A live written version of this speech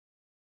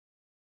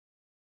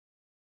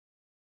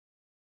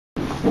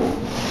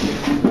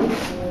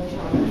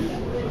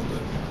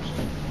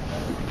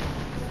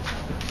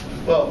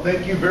Well,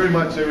 thank you very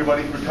much,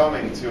 everybody, for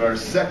coming to our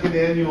second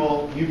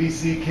annual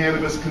UBC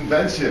Cannabis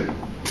Convention.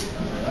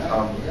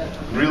 I'm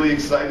really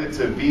excited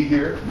to be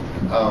here.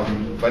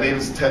 My name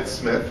is Ted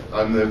Smith.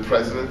 I'm the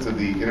president of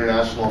the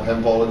International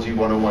Hempology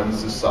 101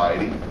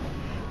 Society.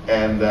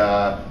 And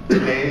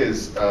today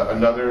is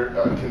another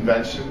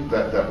convention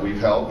that we've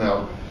held.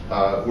 Now,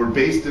 we're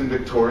based in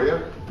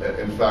Victoria.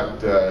 In fact,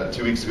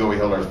 2 weeks ago we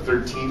held our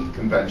 13th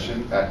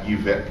convention at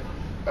UVic,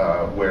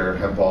 where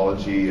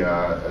Hempology,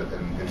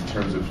 in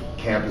terms of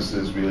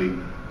campuses, really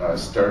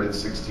started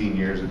 16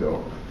 years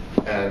ago.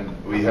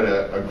 And we had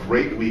a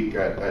great week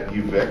at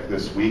UVic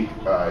this week.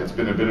 It's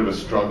been a bit of a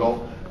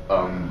struggle.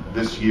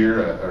 This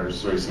year,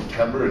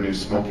 September, a new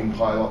smoking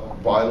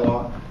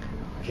bylaw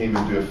came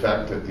into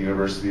effect at the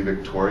University of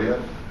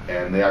Victoria,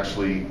 and they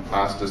actually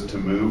asked us to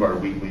move our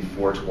weekly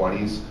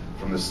 420s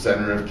from the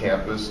center of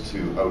campus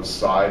to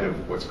outside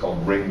of what's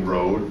called Ring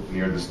Road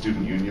near the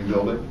Student Union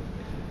building.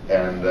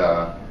 And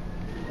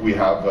we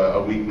have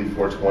a weekly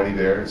 420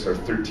 there. It's our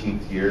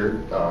 13th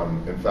year.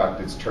 In fact,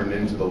 it's turned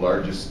into the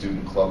largest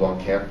student club on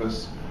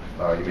campus.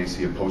 You may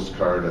see a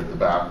postcard at the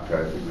back.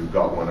 I think we've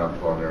got one up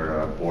on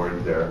our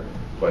board there.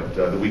 But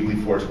the weekly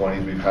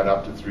 420s, we've had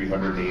up to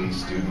 380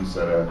 students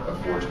at a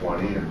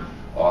 420, and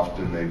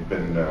often they've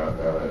been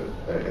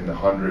in the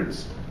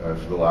hundreds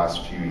for the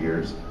last few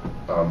years.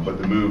 But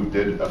the move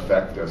did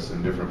affect us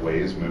in different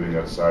ways, moving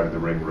outside of the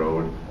Ring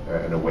Road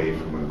and away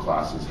from when the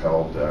classes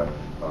held.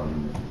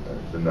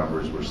 The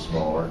numbers were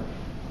smaller.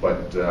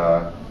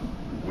 But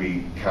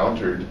we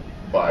countered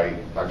by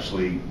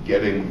actually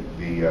getting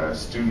the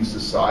student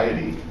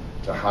society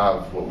to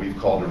have what we've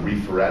called a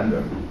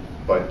referendum.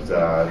 But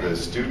the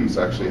students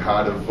actually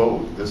had a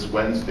vote this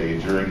Wednesday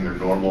during their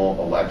normal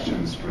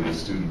elections for the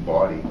student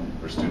body,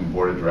 or student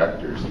board of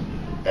directors.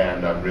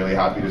 And I'm really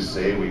happy to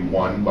say we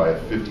won by a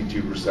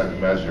 52%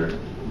 measure.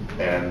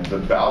 And the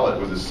ballot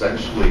was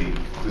essentially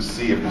to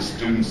see if the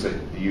students at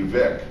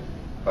UVic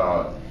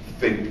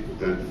think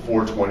that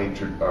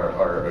 420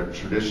 are a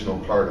traditional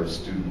part of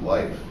student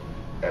life.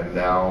 And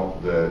now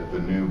the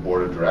new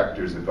board of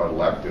directors that got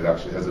elected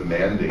actually has a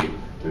mandate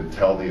to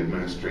tell the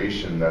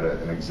administration that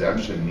an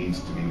exemption needs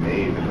to be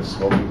made in the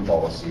smoking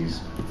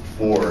policies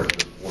for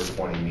the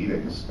 420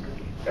 meetings.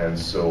 And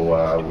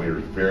so we're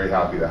very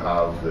happy to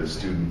have the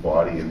student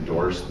body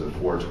endorse the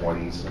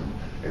 420s, and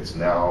it's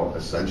now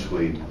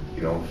essentially,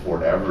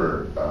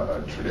 forever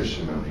a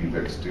tradition of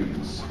UVic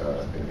students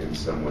in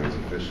some ways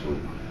officially.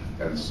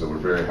 And so we're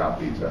very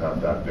happy to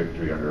have that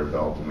victory under our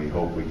belt, and we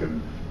hope we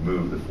can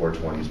move the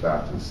 420s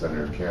back to the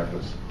center of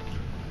campus.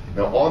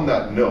 Now, on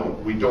that note,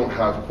 we don't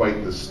have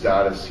quite the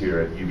status here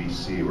at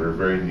UBC. We're a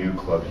very new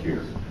club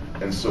here.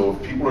 And so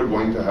if people are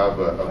going to have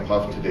a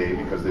puff today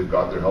because they've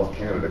got their Health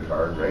Canada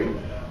card, right?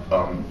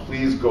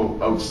 Please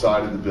go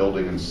outside of the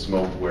building and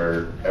smoke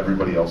where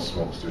everybody else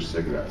smokes their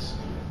cigarettes.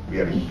 We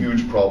had a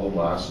huge problem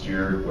last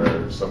year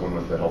where someone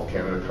with the Health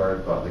Canada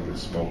card thought they could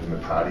smoke in the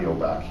patio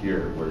back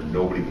here where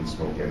nobody can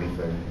smoke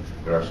anything.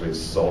 They're actually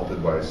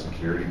assaulted by a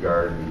security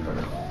guard who kind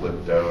of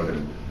flipped out,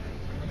 and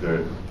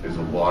there is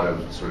a lot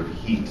of sort of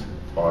heat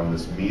on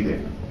this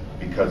meeting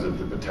because of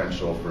the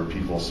potential for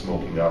people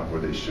smoking up where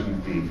they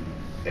shouldn't be.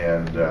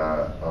 And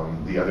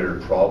the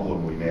other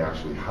problem we may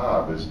actually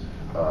have is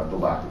the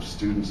lack of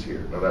students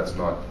here. Now, that's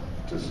not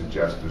to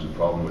suggest there's a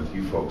problem with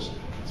you folks.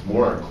 It's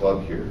more our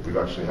club here. We've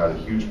actually had a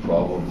huge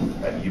problem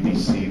at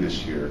UBC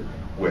this year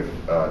with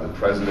the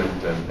president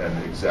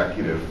and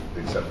executive,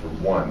 except for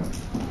one,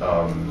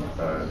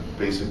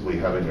 basically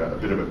having a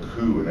bit of a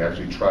coup, and they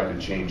actually tried to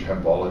change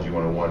Hempology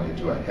 101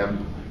 into a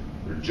hemp,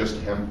 or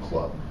just hemp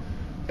club,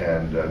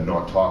 and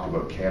not talk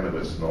about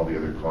cannabis and all the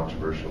other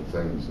controversial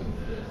things. And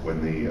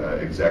when the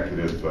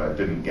executive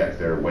didn't get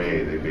their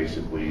way, they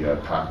basically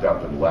packed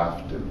up and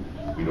left, and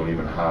we don't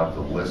even have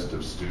the list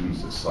of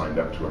students that signed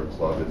up to our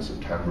club in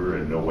September,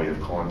 and no way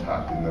of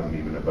contacting them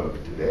even about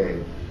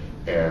today.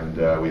 And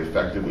we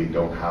effectively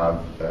don't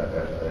have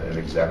an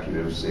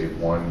executive save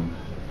one,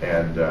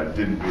 and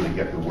didn't really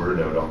get the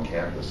word out on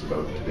campus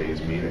about today's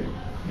meeting.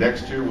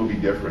 Next year will be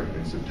different.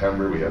 In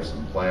September we have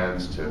some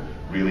plans to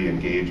really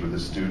engage with the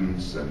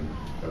students, and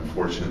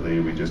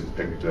unfortunately we just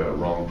picked a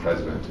wrong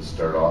president to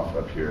start off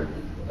up here.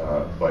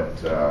 But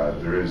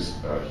there is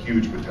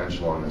huge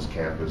potential on this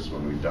campus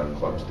when we've done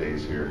clubs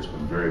days here. It's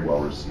been very well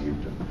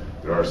received. And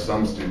there are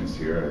some students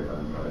here,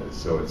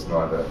 so it's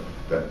not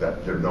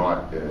that they're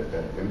not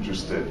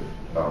interested,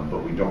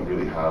 but we don't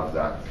really have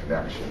that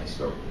connection.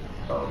 So,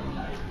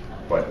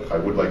 but I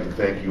would like to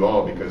thank you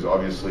all, because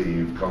obviously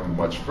you've come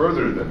much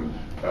further than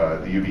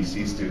the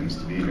UBC students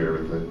to be here,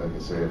 with, like I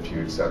say, a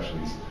few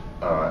exceptions.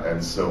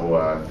 And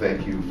so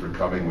thank you for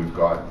coming. We've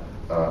got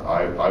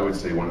I would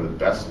say one of the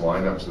best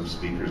lineups of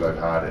speakers I've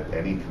had at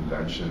any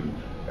convention,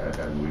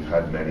 and we've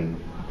had many.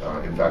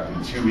 In fact,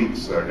 in 2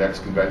 weeks, our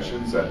next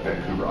convention's at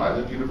Vancouver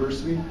Island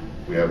University.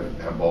 We have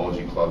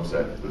hempology clubs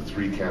at the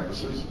 3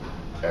 campuses,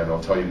 and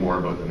I'll tell you more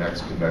about the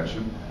next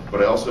convention.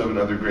 But I also have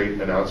another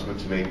great announcement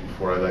to make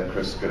before I let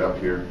Chris get up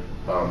here,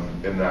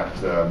 in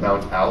that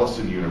Mount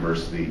Allison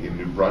University in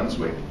New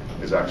Brunswick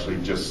is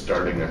actually just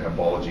starting a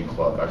Hempology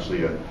club.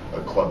 Actually a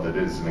club that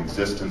is in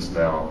existence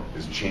now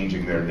is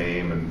changing their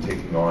name and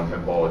taking on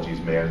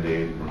Hempology's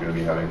mandate. We're going to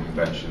be having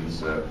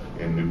conventions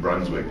in New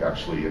Brunswick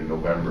actually in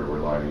November. We're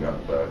lining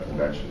up a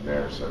convention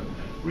there. So I'm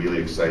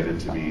really excited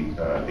to be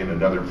in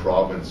another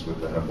province with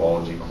the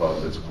Hempology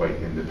club that's quite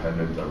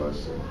independent of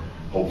us. And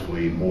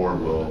hopefully more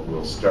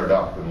will start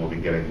up, and we'll be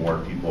getting more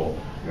people,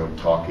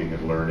 talking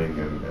and learning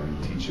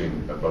and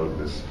teaching about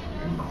this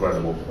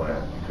incredible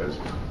plant, because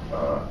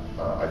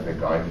I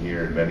think I'm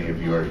here and many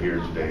of you are here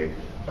today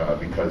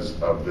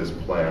because of this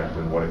plant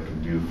and what it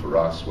can do for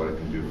us, what it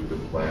can do for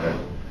the planet.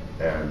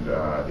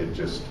 And it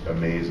just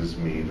amazes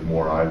me the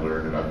more I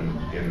learn, and I've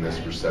been in this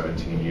for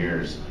 17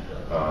 years,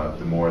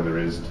 the more there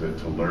is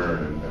to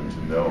learn and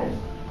to know.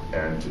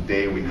 And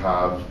today we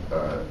have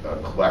a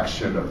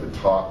collection of the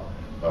top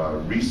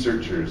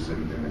researchers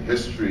in the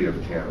history of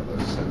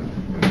cannabis and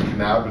in the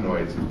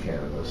cannabinoids of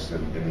cannabis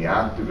and in the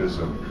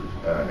activism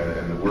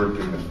and the work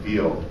in the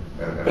field.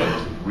 And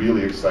I'm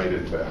really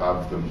excited to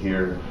have them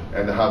here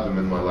and to have them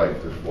in my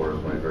life. They're four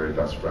of my very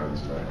best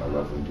friends, and I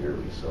love them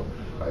dearly. So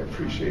I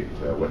appreciate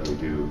what they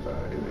do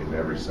in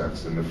every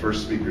sense. And the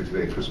first speaker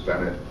today, Chris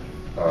Bennett,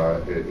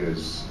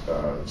 is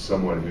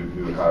someone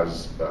who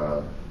has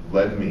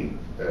led me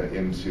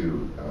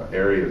into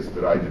areas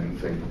that I didn't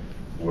think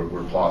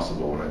were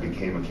possible. When I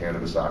became a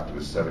cannabis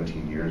activist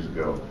 17 years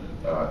ago,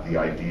 the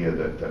idea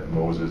that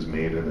Moses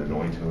made an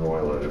anointing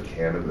oil out of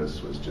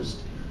cannabis was just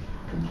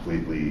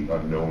completely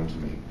unknown to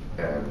me.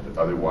 And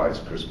otherwise,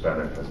 Chris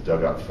Bennett has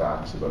dug up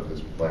facts about this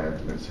plant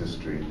and its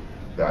history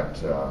that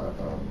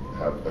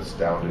have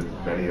astounded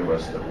many of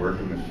us that work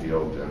in the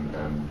field,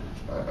 and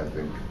I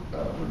think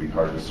would be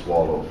hard to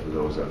swallow for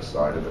those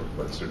outside of it.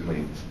 But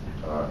certainly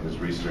his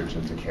research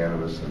into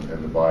cannabis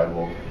and the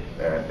Bible,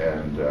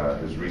 and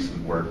his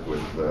recent work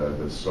with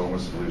the Soma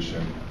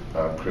solution,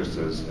 Chris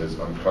has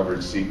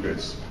uncovered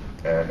secrets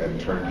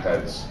and turned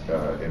heads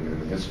in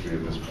the history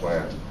of this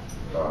plant.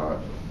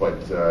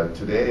 But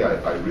today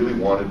I really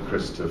wanted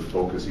Chris to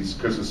focus.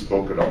 Chris has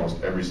spoken at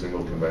almost every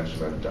single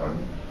convention I've done.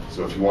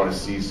 So if you want to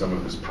see some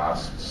of his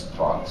past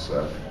talks,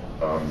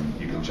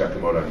 you can check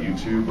him out on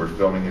YouTube. We're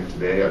filming it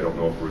today. I don't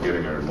know if we're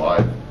getting our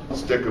live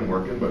stick and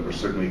working, but we're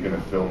certainly going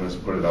to film this,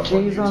 put it up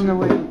on YouTube. He's on the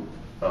way.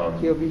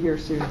 He'll be here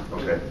soon.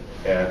 Okay.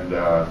 And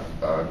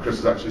Chris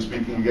is actually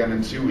speaking again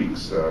in 2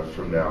 weeks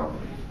from now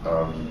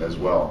as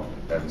well.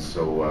 And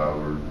so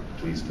we're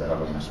pleased to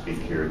have him speak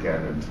here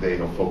again. And today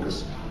he'll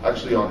focus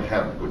actually on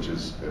hemp, which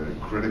is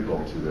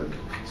critical to the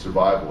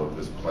survival of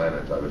this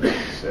planet, I would have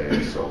to say.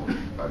 And so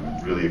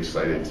I'm really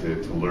excited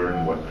to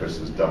learn what Chris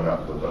has done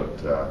up about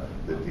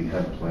the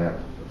hemp plant.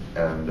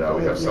 And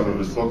we have some of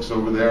his books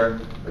over there.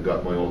 I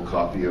got my old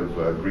copy of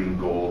Green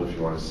Gold if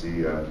you want to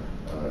see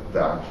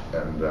that.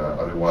 And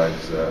otherwise,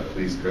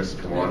 please, Chris,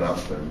 come on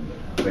up. And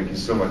thank you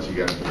so much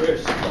again for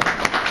this.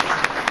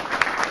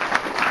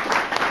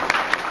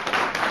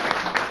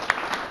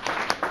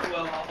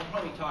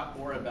 Talk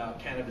more about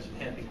cannabis and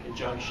hemp in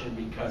conjunction,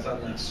 because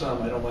unlike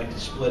some, I don't like to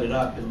split it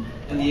up. And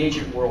in the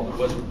ancient world, it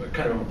was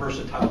kind of a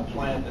versatile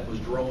plant that was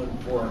grown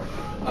for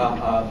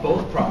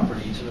both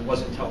properties, and it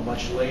wasn't until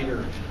much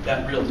later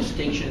that real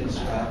distinctions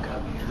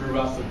grew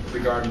up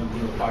regarding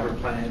fiber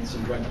plants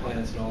and drug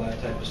plants and all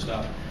that type of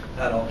stuff.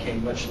 That all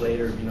came much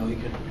later.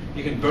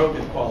 You can grow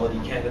good quality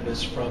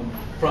cannabis from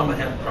a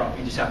hemp crop.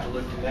 You just have to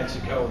look to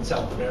Mexico and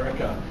South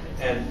America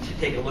and to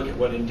take a look at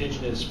what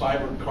indigenous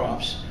fiber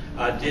crops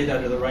did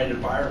under the right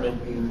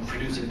environment in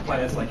producing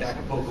plants like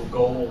Acapulco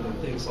Gold and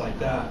things like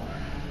that.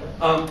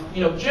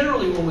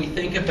 Generally when we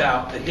think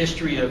about the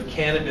history of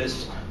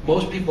cannabis,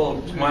 most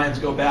people's minds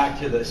go back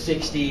to the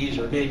 60s,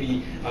 or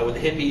maybe with the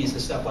hippies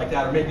and stuff like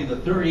that, or maybe the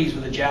 30s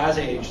with the jazz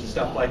age and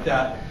stuff like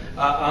that.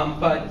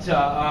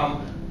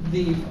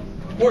 The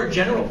more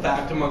general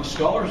fact among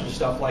scholars and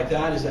stuff like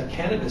that is that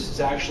cannabis is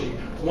actually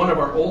one of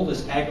our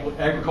oldest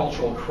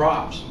agricultural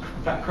crops.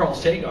 In fact, Carl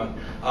Sagan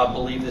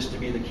believed this to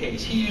be the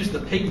case. He used the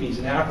pygmies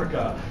in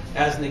Africa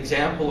as an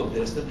example of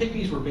this. The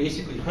pygmies were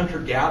basically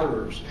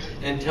hunter-gatherers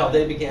until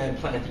they began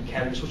planting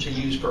cannabis, which they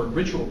used for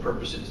ritual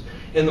purposes.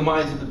 In the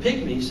minds of the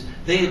pygmies,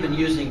 they had been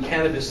using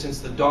cannabis since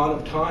the dawn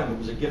of time. It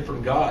was a gift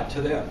from God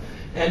to them.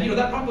 And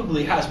that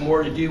probably has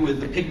more to do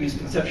with the pygmies'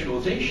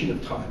 conceptualization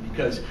of time,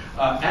 because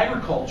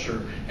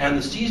agriculture and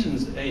the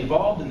seasons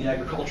involved in the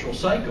agricultural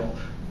cycle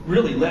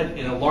really led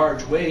in a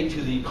large way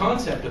to the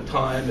concept of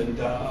time and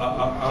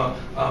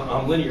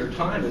linear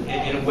time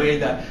in a way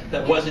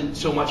that wasn't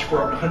so much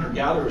for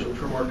hunter-gatherers, which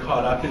were more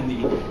caught up in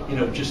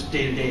the just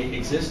day-to-day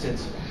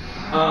existence.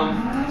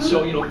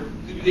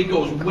 It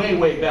goes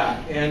way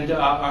back. And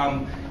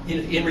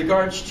in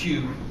regards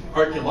to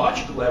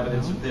archaeological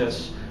evidence of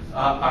this,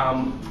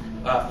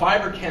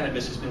 fiber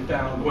cannabis has been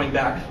found going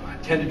back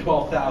 10 to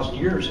 12,000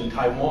 years in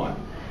Taiwan.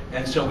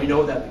 And so we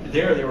know that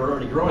there they were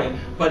already growing,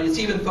 but it's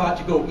even thought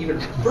to go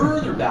even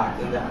further back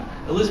than that.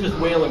 Elizabeth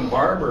Whalen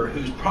Barber,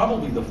 who's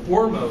probably the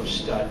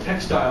foremost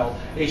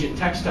Asian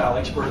textile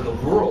expert in the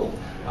world,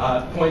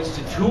 points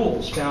to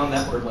tools found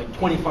that were like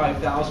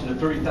 25,000 to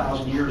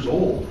 30,000 years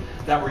old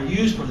that were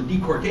used for the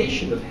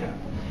decortication of hemp.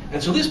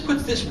 And so this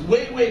puts this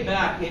way, way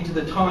back into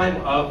the time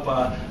of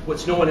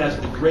what's known as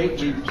the Great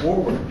Leap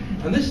Forward.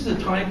 And this is a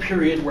time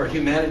period where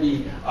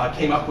humanity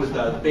came up with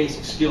the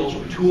basic skills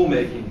for tool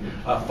making,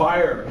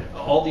 fire,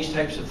 all these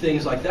types of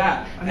things like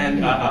that.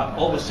 And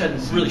all of a sudden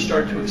really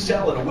started to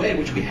excel in a way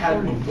which we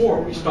hadn't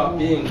before. We stopped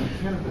being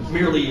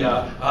merely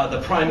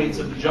the primates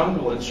of the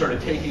jungle and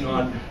started taking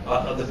on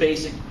the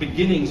basic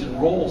beginnings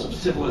and roles of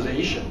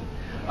civilization.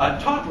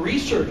 Top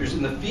researchers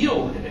in the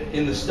field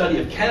in the study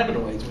of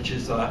cannabinoids, which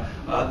is,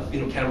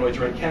 cannabinoids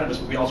are in cannabis,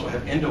 but we also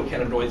have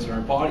endocannabinoids in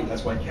our body.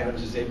 That's why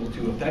cannabis is able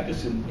to affect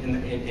us in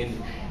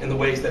the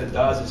ways that it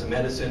does as a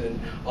medicine and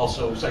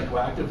also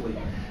psychoactively,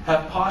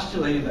 have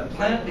postulated that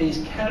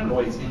plant-based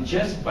cannabinoids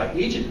ingested by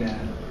ancient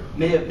man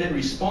may have been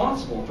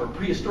responsible for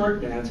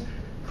prehistoric man's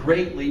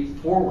great leap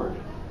forward.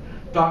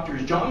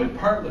 Doctors John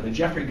McPartland and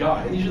Jeffrey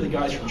Guy, and these are the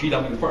guys from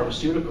GW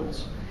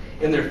Pharmaceuticals,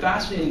 in their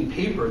fascinating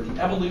paper,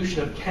 The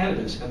Evolution of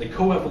Cannabis and the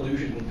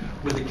Coevolution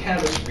with the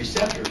Cannabis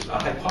Receptors, a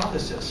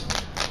hypothesis,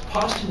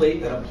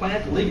 postulate that a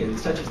plant ligand,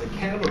 such as the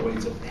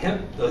cannabinoids of the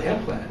hemp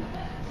plant,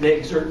 may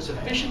exert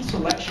sufficient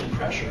selection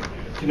pressure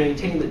to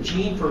maintain the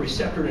gene for a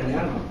receptor in an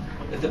animal.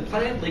 If the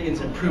plant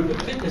ligands improve the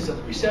fitness of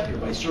the receptor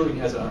by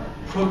serving as a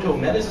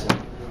proto-medicine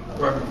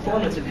or a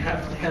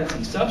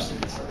performance-enhancing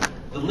substance,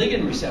 the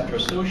ligand receptor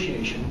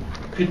association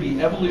could be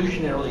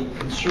evolutionarily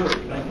conserved.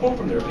 And I quote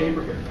from their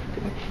paper here.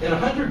 In a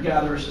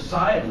hunter-gatherer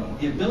society,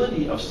 the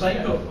ability of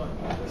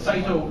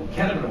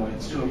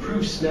phytocannabinoids to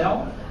improve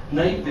smell,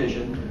 night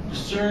vision,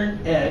 discern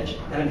edge,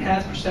 and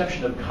enhance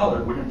perception of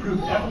color would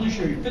improve the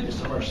evolutionary fitness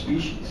of our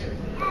species.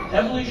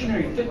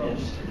 Evolutionary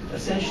fitness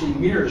essentially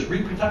mirrors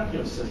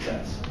reproductive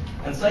success,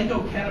 and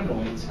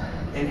phytocannabinoids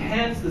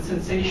enhance the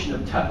sensation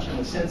of touch and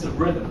the sense of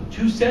rhythm,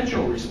 two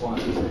central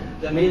responses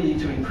that may lead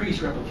to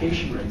increased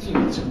replication rates.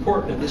 It's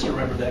important in this to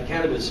remember that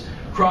cannabis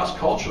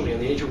cross-culturally in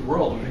the ancient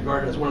world was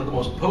regarded as one of the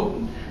most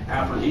potent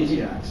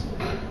aphrodisiacs.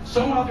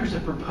 Some authors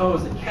have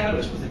proposed that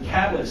cannabis was the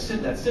catalyst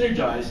that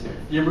synergized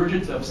the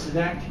emergence of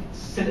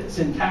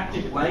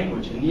syntactic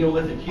language in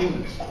Neolithic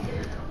humans.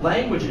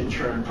 Language, in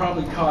turn,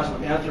 probably caused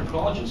what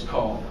anthropologists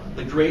call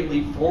the great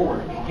leap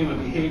forward in human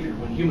behavior,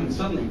 when humans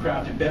suddenly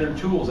crafted better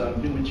tools out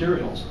of new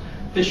materials,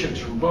 fishhooks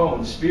from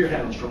bone, spear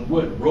handles from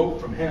wood,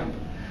 rope from hemp,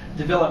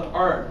 developed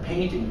art,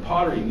 painting,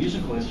 pottery,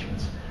 musical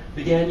instruments,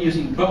 began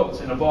using boats,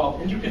 and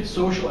evolved intricate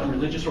social and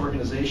religious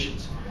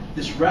organizations.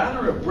 This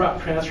rather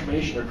abrupt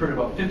transformation occurred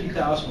about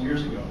 50,000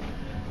 years ago.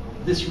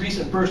 This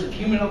recent burst of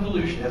human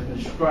evolution has been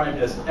described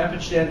as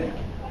epigenetic,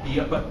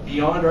 but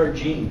beyond our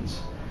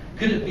genes.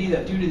 Could it be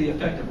that due to the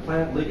effect of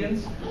plant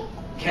ligands,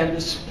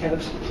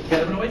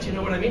 cannabinoids, you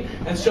know what I mean?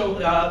 And so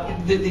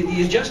the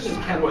ingestion of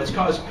cannabinoids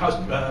cause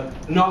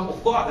novel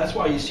thought. That's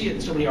why you see it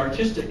in so many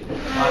artistic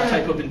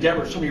type of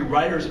endeavors. So many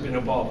writers have been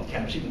involved with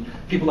cannabis. Even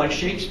people like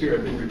Shakespeare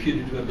have been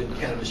reputed to have been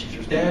cannabis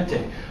users.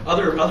 Dante,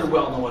 other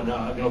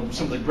well-known,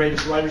 some of the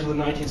greatest writers of the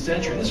 19th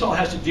century. And this all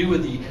has to do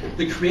with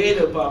the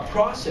creative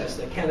process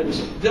that cannabis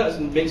does,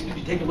 and makes you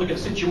take a look at a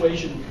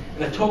situation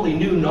in a totally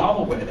new,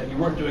 novel way that you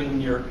weren't doing in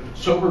your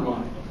sober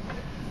mind.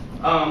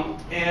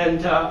 In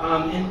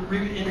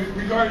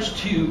regards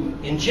to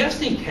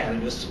ingesting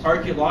cannabis,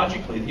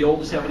 archaeologically, the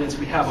oldest evidence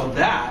we have of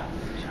that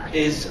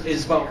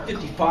is about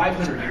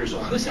 5,500 years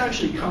old. This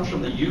actually comes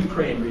from the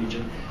Ukraine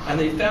region, and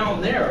they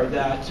found there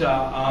that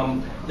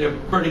there were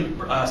burning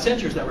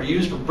censers that were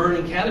used for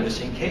burning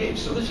cannabis in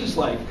caves. So this is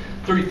like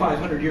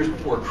 3,500 years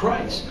before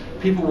Christ.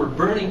 People were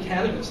burning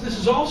cannabis. This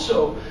is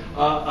also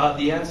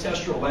the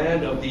ancestral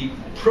land of the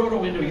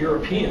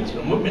Proto-Indo-Europeans.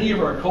 Many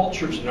of our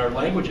cultures and our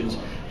languages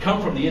come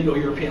from the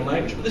Indo-European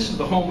language, but this is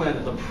the homeland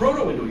of the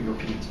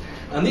Proto-Indo-Europeans.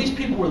 And these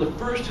people were the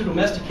first to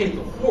domesticate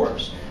the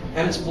horse.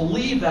 And it's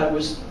believed that it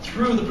was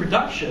through the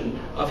production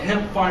of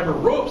hemp fiber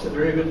ropes that they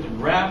were able to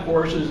grab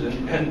horses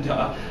and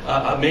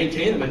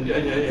maintain them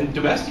and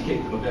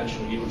domesticate them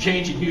eventually,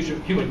 changing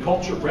human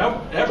culture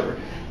forever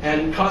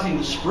and causing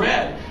the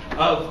spread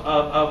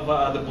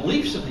of the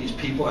beliefs of these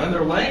people and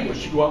their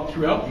language to go out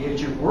throughout the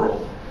ancient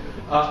world.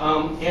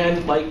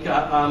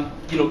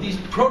 These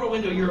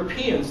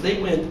Proto-Indo-Europeans,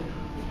 they went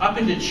up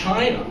into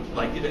China,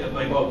 like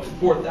about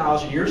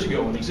 4,000 years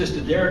ago, and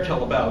existed there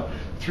till about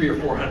 300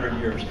 or 400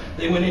 years.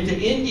 They went into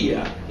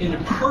India, into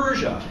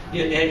Persia,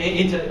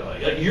 into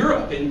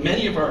Europe. In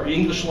many of our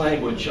English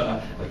language,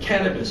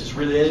 cannabis is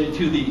related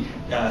to the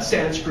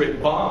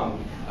Sanskrit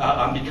bong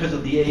because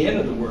of the AN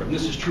of the word. And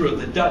this is true of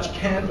the Dutch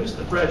canvas,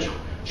 the French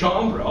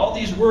chambre. All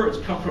these words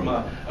come from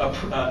an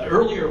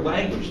earlier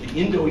language, the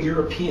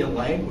Indo-European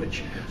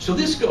language. So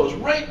this goes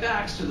right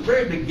back to the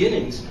very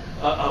beginnings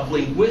of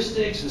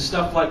linguistics and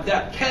stuff like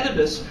that.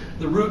 Cannabis,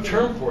 the root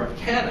term for it,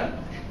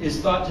 canna, is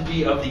thought to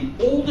be of the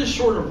oldest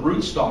sort of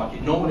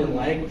rootstock known in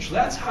language. So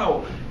that's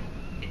how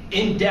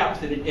in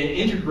depth and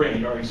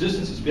integrated our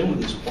existence has been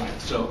with this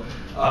plant. So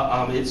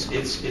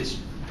it's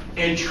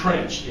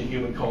entrenched in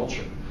human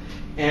culture.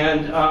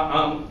 And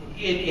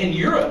in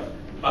Europe,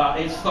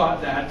 it's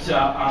thought that,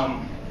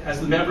 as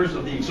the members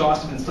of the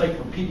exhaustive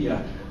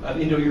encyclopedia of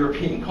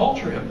Indo-European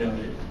culture have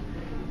noted,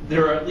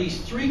 there are at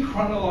least 3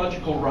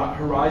 chronological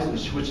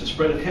horizons to which the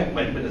spread of hemp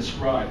might have been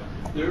ascribed.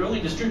 The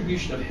early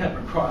distribution of hemp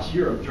across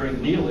Europe during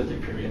the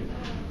Neolithic period,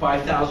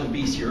 5,000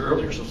 BC or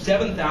earlier, so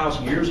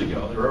 7,000 years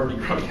ago, they were already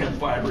growing hemp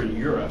fiber in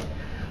Europe.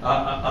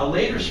 A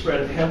later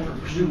spread of hemp for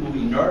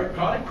presumably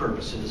narcotic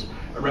purposes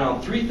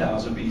around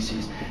 3000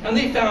 BC. And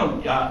they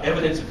found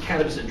evidence of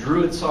cannabis at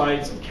Druid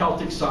sites, and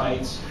Celtic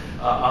sites,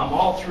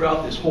 all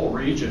throughout this whole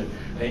region,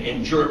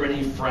 in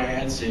Germany,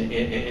 France, in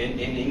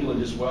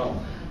England as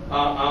well.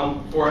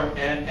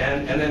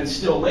 And then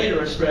still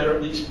later, a spread, or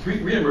at least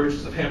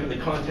re-emergence of hemp in the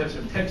context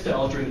of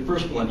textiles during the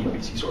first millennium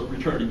BC, so it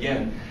returned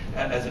again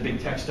as a big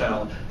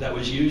textile that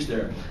was used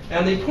there.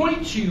 And they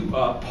point to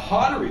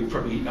pottery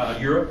from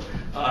Europe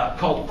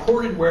called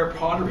corded ware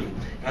pottery.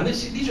 And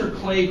these are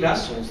clay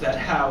vessels that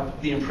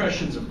have the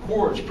impressions of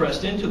cords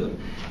pressed into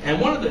them. And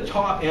one of the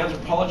top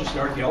anthropologists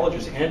and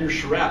archaeologists, Andrew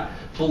Sherratt,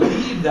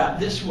 believed that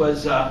this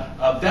was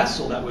a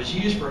vessel that was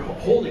used for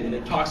holding an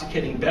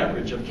intoxicating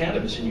beverage of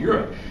cannabis in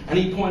Europe. And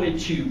he pointed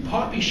to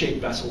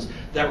poppy-shaped vessels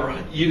that were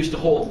used to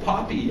hold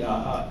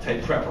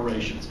poppy-type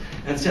preparations,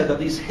 and said that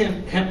these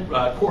hemp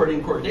cord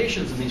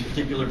incordations in these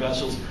particular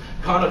vessels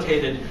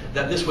connotated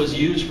that this was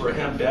used for a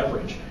hemp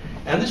beverage.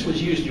 And this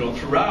was used,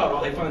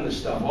 throughout. They find this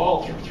stuff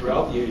all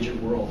throughout the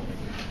ancient world.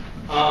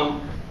 So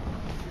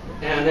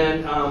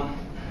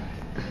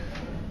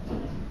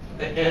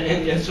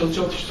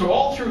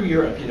all through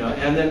Europe,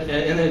 and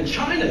then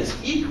China is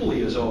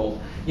equally as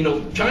old.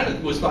 China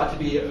was thought to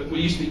be, what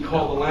used to be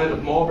called the land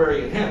of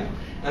mulberry and hemp,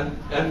 and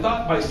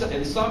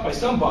it's thought by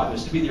some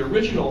botanists to be the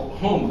original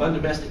home of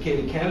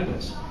undomesticated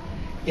cannabis.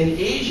 In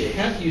Asia,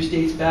 hemp use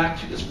dates back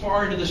to as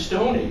far into the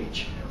Stone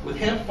Age, with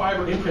hemp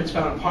fiber imprints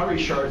found in pottery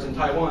shards in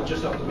Taiwan,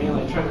 just off the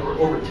mainland China, that were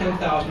over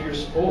 10,000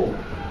 years old.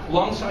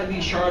 Alongside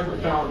these shards were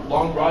found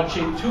long,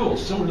 rod-shaped tools,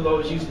 similar to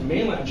those used in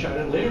mainland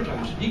China in later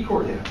times to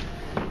decord hemp,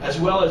 as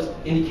well as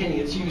indicating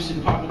its use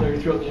in popularity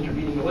throughout the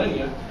intervening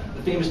millennia.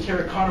 The famous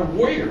terracotta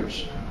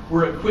warriors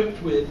were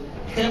equipped with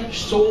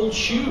hemp-soled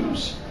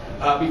shoes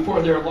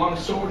before their long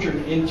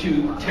sojourn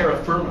into terra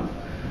firma.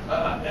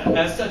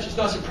 As such, it's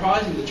not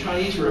surprising the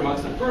Chinese were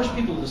amongst the first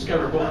people to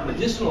discover both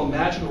medicinal and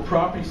magical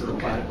properties of the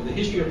plant, with a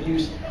history of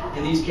use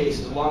in these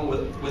cases, along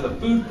with a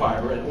food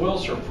fiber and oil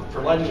syrup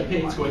for lighting the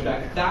paints going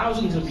back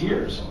thousands of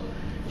years.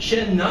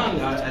 Shen Nung,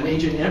 an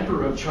ancient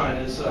emperor of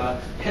China's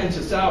Pen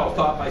Tsao,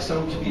 thought by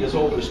some to be as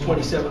old as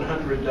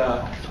 2,700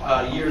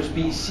 years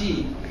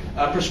BC,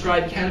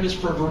 prescribed cannabis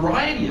for a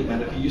variety of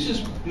medical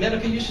uses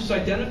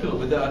identical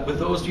with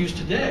those used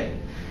today.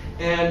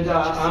 And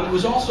it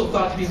was also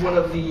thought to be one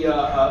of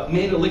the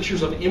main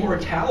elixirs of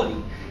immortality.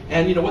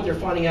 And what they're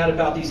finding out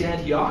about these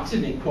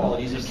antioxidant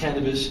qualities of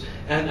cannabis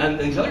and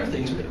these other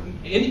things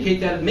indicate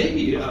that it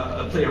may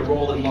play a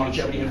role in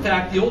longevity. In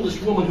fact, the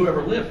oldest woman who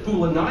ever lived,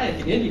 Phula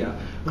Nayak in India,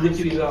 who lived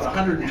to be about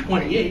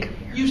 128,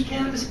 used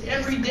cannabis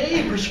every day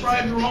and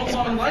prescribed her own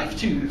long life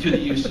to the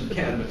use of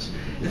cannabis.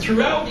 And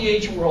throughout the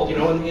ancient world,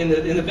 in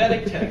the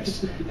Vedic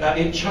text,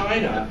 in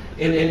China,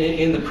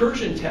 in the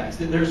Persian text,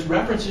 there's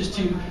references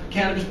to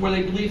cannabis where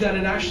they believe that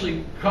it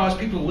actually caused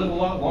people to live a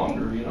lot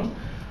longer,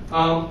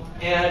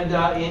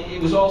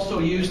 it was also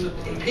used,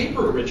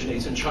 paper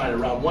originates in China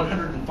around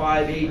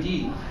 105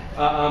 AD.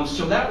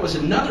 So that was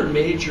another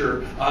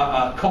major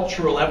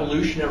cultural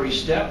evolutionary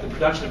step, the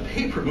production of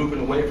paper, moving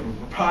away from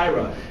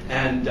papyri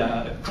and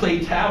clay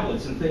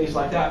tablets and things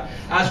like that,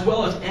 as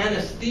well as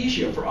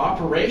anesthesia for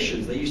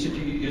operations. They used to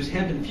use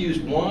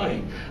hemp-infused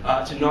wine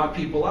to knock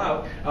people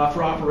out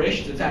for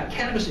operations. In fact,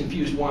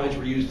 cannabis-infused wines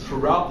were used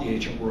throughout the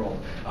ancient world,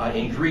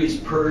 in Greece,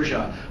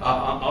 Persia,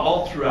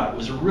 all throughout. It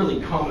was a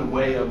really common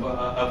way of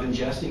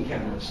ingesting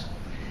cannabis.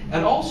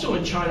 And also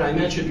in China, I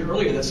mentioned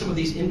earlier that some of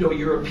these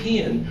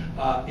Indo-European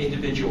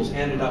individuals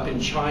ended up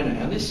in China,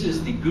 and this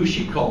is the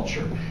Gushi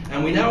culture.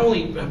 And we now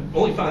only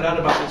found out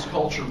about this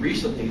culture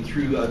recently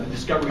through the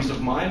discoveries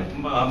of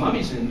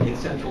mummies in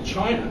central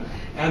China.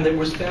 And there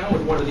was found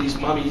with one of these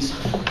mummies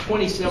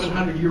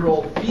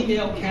 2,700-year-old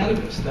female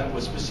cannabis that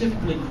was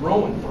specifically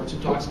grown for its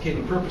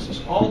intoxicating purposes,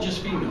 all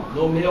just female,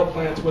 no male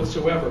plants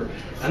whatsoever.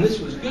 And this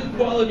was good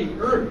quality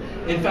herb.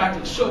 In fact,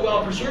 it's so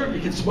well preserved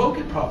you can smoke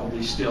it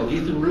probably still.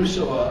 Ethan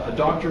Russo, a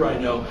doctor I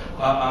know,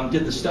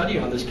 did the study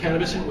on this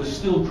cannabis, and it was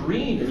still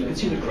green, and you can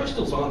see the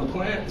crystals on the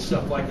plant and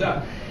stuff like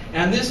that.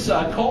 And this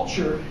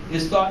culture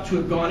is thought to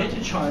have gone into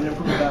China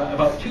from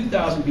about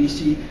 2000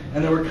 BC,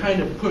 and they were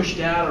kind of pushed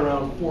out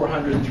around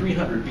 400,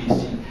 300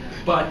 BC.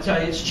 but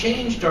it's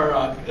changed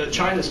our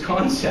China's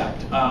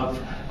concept of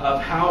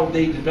how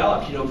they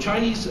developed. You know,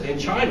 Chinese in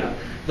China,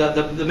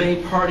 the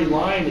main party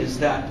line is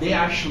that they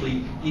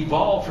actually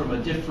evolved from a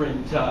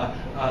different.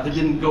 They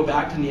didn't go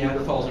back to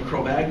Neanderthals and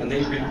Cro-Magnon.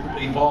 They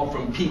evolved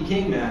from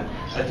Peking man,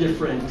 a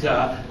different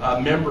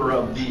member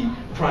of the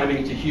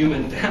primate to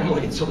human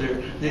family. And so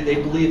they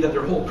believe that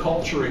their whole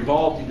culture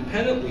evolved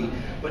independently.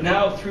 But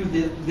now through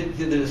the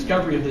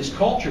discovery of this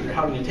culture, they're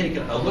having to take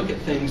a look at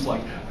things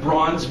like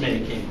bronze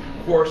making,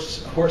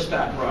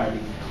 horseback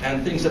riding,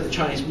 and things that the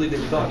Chinese believe they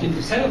developed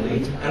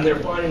independently, and they're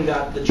finding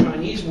that the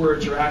Chinese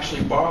words are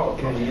actually borrowed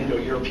from the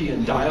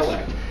Indo-European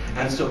dialect.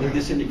 And so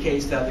this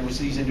indicates that there was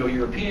these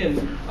Indo-European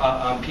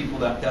people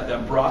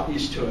that brought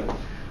these to it.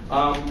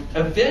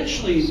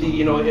 Eventually,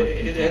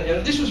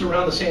 and this was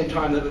around the same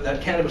time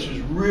that cannabis was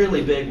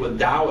really big with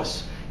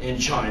Taoists in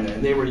China,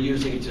 and they were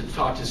using it to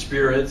talk to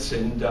spirits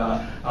and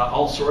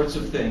all sorts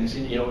of things,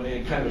 in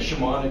kind of a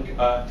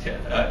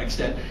shamanic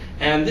extent.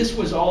 And this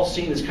was all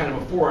seen as kind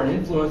of a foreign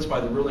influence by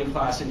the ruling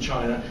class in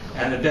China,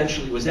 and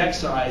eventually was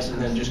excised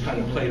and then just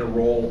kind of played a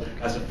role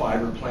as a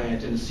fiber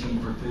plant and a seed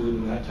for food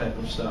and that type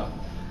of stuff.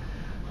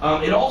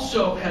 It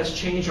also has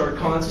changed our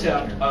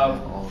concept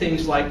of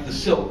things like the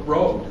Silk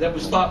Road. That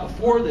was thought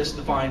before this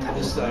defined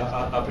this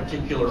a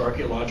particular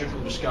archaeological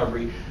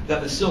discovery,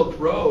 that the Silk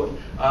Road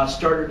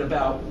started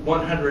about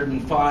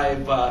 105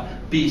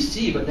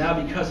 BC, but now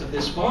because of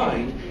this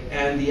find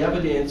and the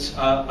evidence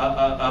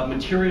of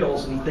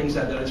materials and things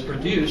that it's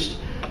produced,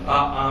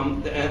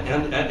 and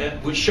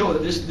would show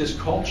that this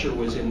culture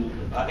was in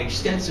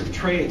extensive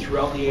trade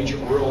throughout the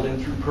ancient world and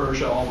through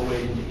Persia all the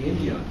way into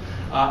India.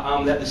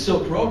 That the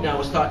Silk Road now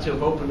was thought to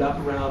have opened up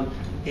around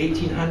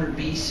 1800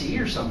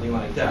 BC or something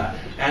like that.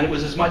 And it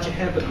was as much a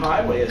hempen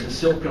highway as a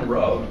Silken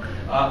Road.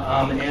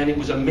 And it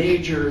was a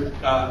major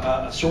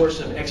source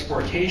of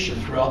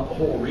exportation throughout the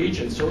whole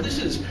region. So this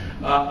is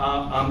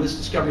this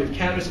discovery of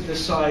cannabis at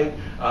this site,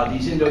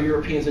 these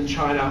Indo-Europeans in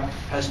China,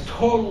 has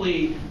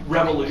totally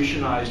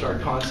revolutionized our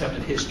concept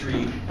of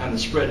history and the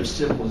spread of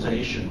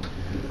civilization.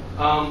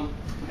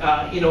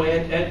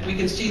 And we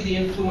can see the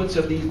influence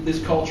of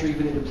this culture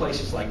even into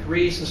places like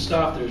Greece and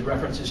stuff. There's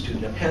references to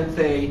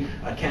Nepenthe,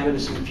 a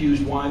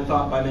cannabis-infused wine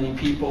thought by many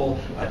people,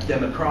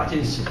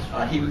 Democritus,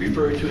 he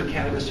referred to a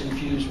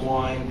cannabis-infused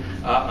wine,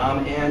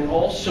 and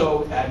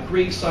also at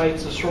Greek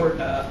sites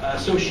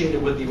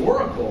associated with the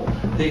oracle,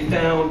 they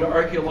found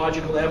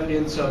archaeological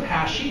evidence of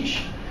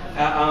hashish.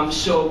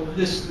 So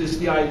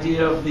the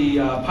idea of the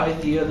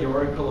Pythia, the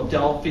Oracle of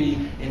Delphi,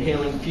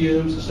 inhaling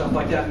fumes and stuff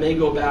like that may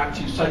go back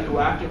to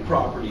psychoactive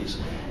properties.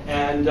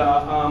 And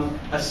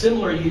a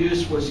similar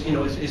use was,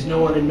 is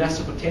known in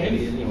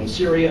Mesopotamia, in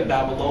Syria,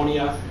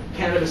 Babylonia.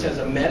 Cannabis as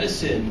a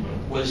medicine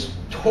was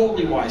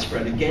totally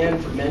widespread, again,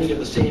 for many of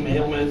the same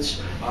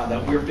ailments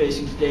that we're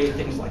facing today,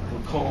 things like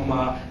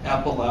glaucoma,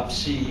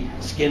 epilepsy,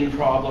 skin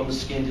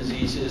problems, skin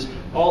diseases,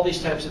 all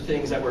these types of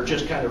things that we're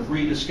just kind of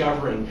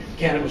rediscovering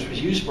cannabis was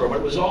used for.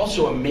 But it was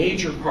also a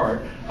major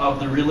part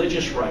of the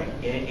religious rite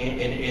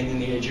in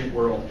the ancient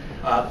world.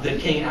 The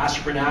king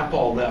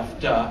Ashurnapal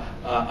left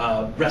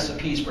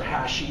recipes for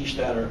hashish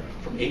that are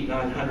from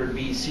 800-900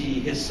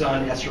 BC. His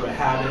son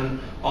Esarhaddon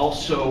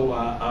also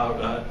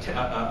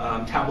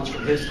tablets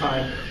from his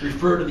time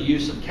refer to the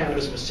use of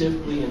cannabis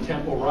specifically in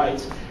temple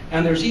rites.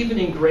 And there's even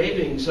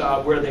engravings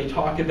where they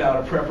talk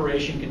about a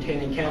preparation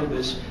containing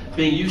cannabis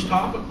being used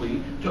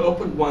topically to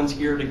open one's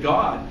ear to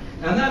God.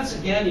 And that's,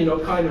 again,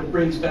 kind of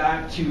brings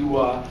back to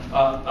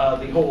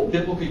the whole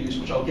biblical use,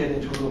 which I'll get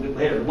into a little bit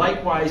later.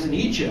 Likewise, in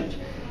Egypt.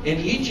 In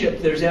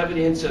Egypt, there's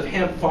evidence of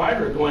hemp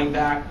fiber going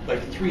back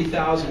like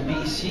 3000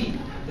 BC.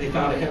 They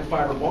found a hemp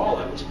fiber ball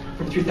that was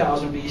from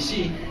 3000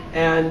 BC.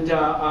 And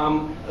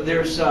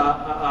there's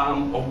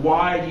a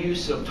wide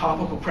use of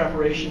topical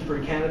preparation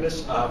for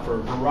cannabis for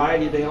a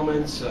variety of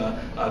ailments,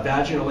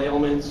 vaginal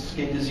ailments,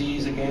 skin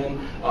disease,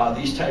 again,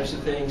 these types of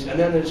things. And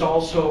then there's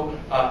also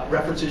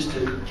references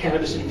to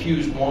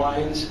cannabis-infused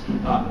wines,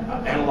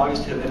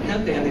 analogs to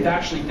Nepenthe, and they've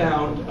actually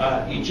found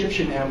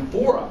Egyptian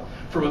amphora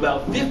from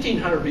about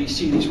 1500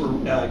 BC. These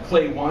were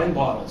clay wine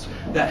bottles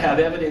that have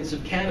evidence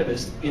of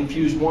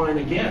cannabis-infused wine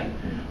again.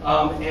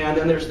 And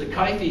then there's the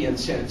kaifi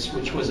incense,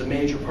 which was a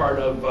major part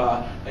of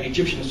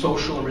Egyptian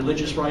social and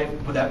religious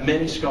rite, but that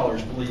many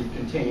scholars believe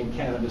contained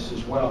cannabis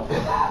as well.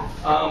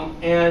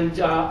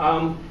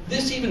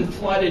 This even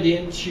flooded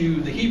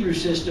into the Hebrew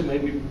system.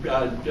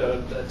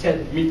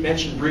 Ted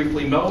mentioned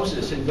briefly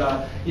Moses, and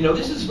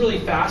this is really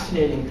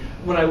fascinating.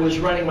 When I was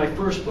writing my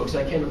first books,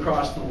 I came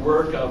across the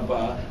work of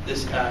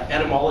this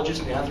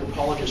etymologist and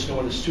anthropologist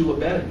known as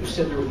Bennett, who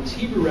said there were these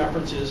Hebrew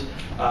references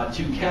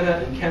to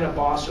Kenna and Kenna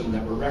Bossum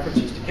that were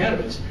references to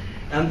cannabis.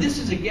 And this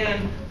is,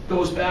 again,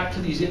 goes back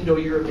to these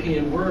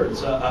Indo-European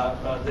words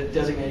that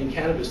designating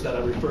cannabis that I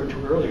referred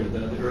to earlier,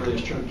 the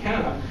earliest term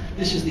canna.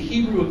 This is the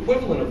Hebrew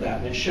equivalent of that,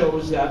 and it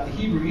shows that the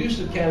Hebrew use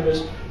of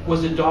cannabis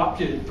was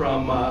adopted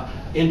from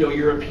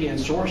Indo-European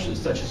sources,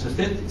 such as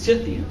the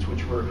Scythians,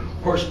 which were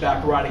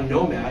horseback riding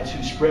nomads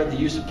who spread the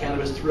use of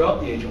cannabis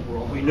throughout the ancient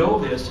world. We know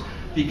this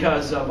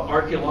because of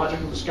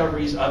archaeological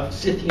discoveries of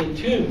Scythian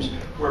tombs,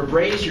 where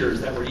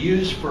braziers that were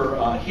used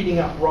for heating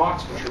up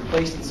rocks, which were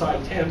placed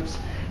inside tents,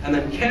 and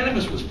then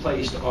cannabis was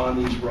placed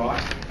on these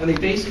rocks, and they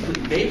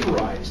basically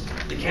vaporized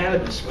the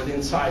cannabis within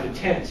inside a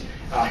tent.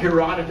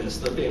 Herodotus,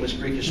 the famous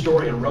Greek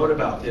historian, wrote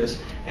about this,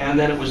 and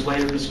then it was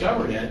later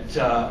discovered at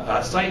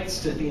sites,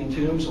 Scythian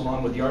tombs,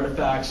 along with the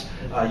artifacts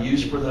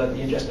used for the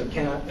ingestion of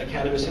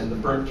cannabis and the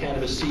burnt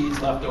cannabis seeds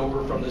left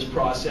over from this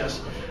process,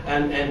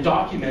 and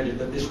documented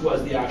that this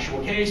was the actual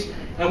case.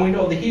 And we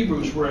know the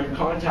Hebrews were in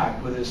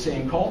contact with this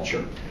same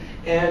culture.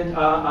 And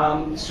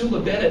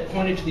Bennett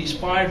pointed to these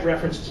 5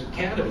 references of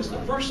cannabis. The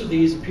first of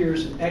these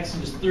appears in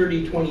Exodus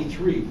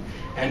 30:23.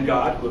 And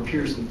God, who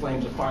appears in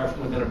flames of fire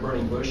from within a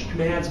burning bush,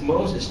 commands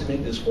Moses to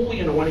make this holy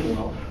anointing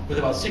oil with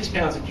about 6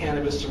 pounds of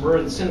cannabis, some myrrh,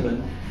 and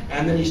cinnamon.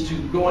 And then he's to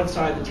go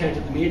inside the tent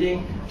of the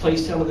meeting,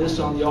 place some of this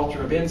on the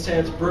altar of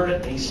incense, burn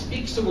it, and he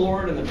speaks to the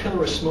Lord in the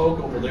pillar of smoke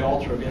over the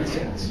altar of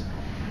incense.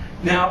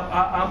 Now,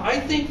 I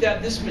think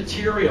that this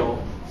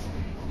material,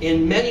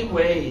 in many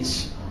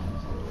ways,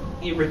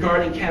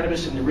 regarding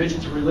cannabis and the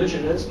origins of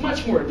religion, it's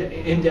much more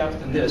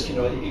in-depth than this. You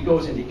know, it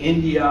goes into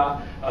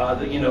India,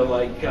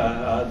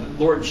 the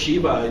Lord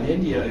Shiva in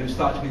India, who's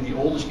thought to be the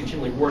oldest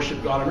continually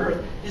worshipped god on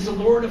earth, is the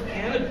Lord of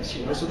cannabis.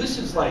 You know, so this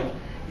is like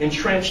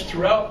entrenched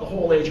throughout the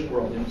whole ancient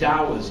world, in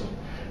Taoism,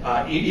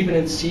 even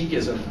in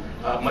Sikhism.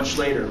 Much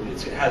later,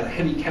 it has a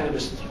heavy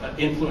cannabis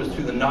influence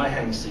through the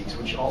Nihang Sikhs,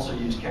 which also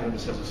use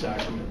cannabis as a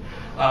sacrament.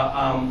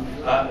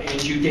 In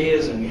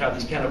Judaism, you have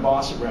these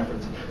Cannabis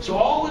references. So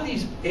all of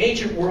these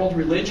ancient world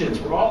religions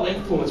were all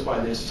influenced by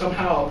this.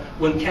 Somehow,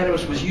 when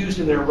cannabis was used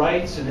in their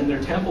rites and in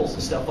their temples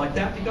and stuff like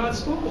that, the gods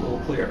spoke a little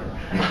clearer.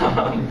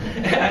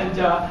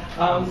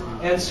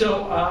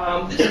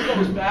 So this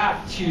goes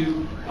back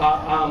to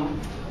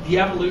the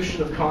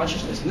evolution of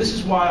consciousness. And this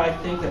is why I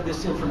think that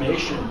this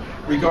information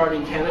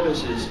regarding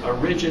cannabis's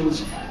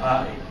origins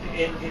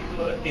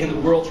in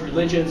the world's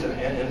religions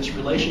and its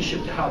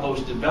relationship to how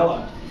those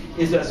developed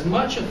is as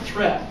much a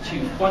threat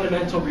to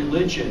fundamental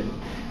religion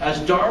as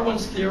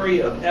Darwin's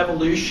theory of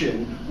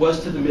evolution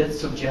was to the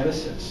myths of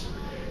Genesis.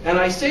 And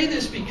I say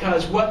this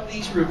because what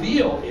these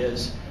reveal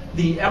is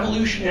the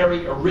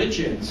evolutionary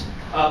origins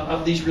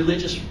of these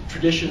religious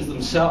traditions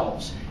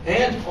themselves,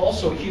 and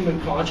also human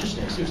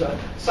consciousness. There's a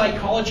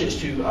psychologist,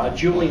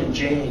 Julian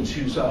Jaynes,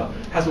 who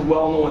has a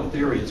well-known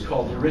theory. It's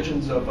called The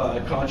Origins of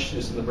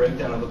Consciousness and the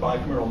Breakdown of the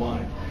Bicameral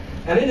Mind.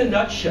 And in a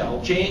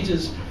nutshell,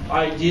 Jaynes's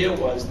idea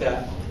was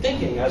that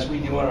thinking, as we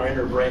do in our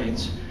inner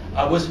brains,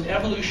 was an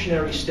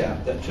evolutionary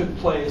step that took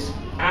place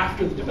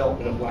after the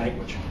development of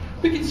language.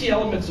 We can see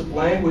elements of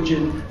language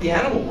in the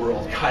animal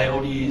world.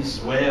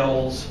 Coyotes,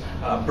 whales,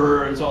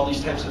 birds, all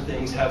these types of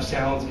things have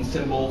sounds and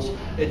symbols.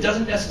 It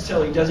doesn't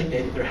necessarily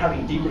designate that they're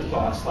having deeper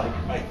thoughts like,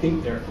 I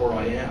think, therefore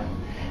I am.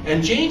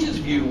 And James's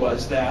view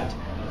was that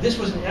this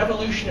was an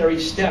evolutionary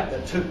step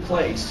that took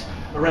place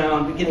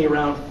beginning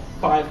around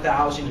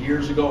 5,000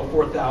 years ago,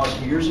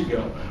 4,000 years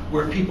ago,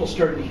 where people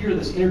started to hear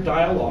this inner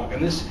dialogue,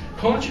 and this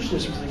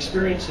consciousness was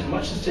experienced in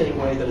much the same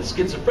way that a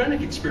schizophrenic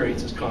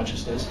experiences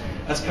consciousness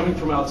as coming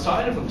from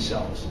outside of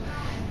themselves.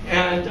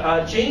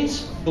 And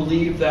James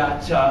believed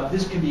that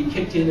this can be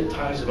kicked in at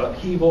times of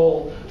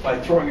upheaval by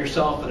throwing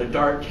yourself in a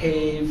dark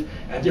cave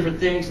and different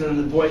things, and then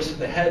the voice in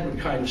the head would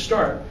kind of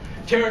start.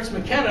 Terence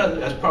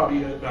McKenna, as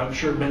probably I'm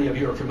sure many of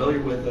you are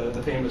familiar with,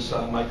 the famous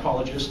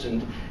mycologist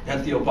and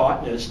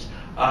theobotanist,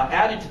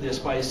 added to this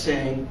by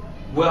saying,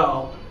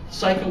 well,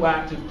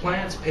 psychoactive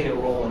plants play a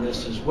role in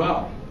this as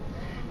well.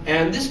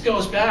 And this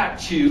goes back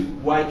to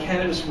why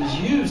cannabis was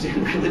used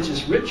in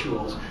religious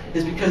rituals,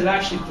 is because it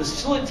actually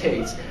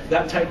facilitates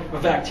that type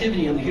of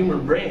activity in the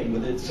human brain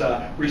with its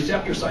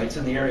receptor sites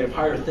in the area of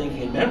higher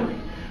thinking and memory.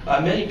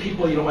 Many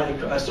people, might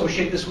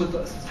associate this with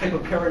a type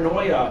of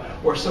paranoia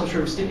or some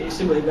sort of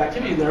stimulated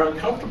activity, and they're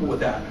uncomfortable with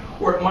that.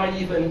 Or it might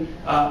even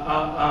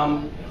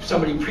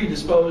somebody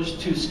predisposed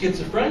to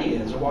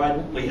schizophrenia. Is a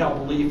widely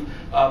held belief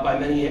by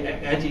many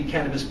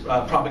anti-cannabis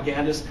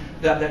propagandists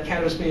that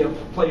cannabis may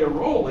play a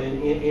role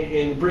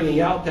in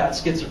bringing out that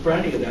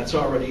schizophrenia that's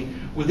already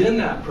within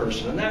that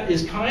person. And that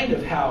is kind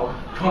of how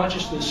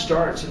consciousness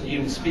starts in the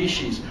human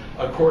species,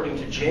 according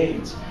to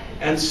Jaynes.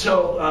 And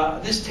so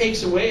this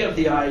takes away of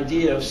the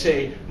idea of,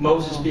 say,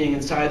 Moses being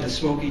inside the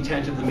smoky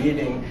tent of the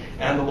meeting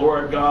and the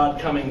Lord God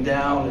coming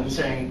down and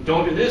saying,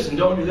 don't do this and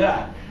don't do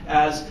that,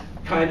 as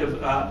kind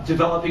of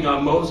developing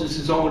on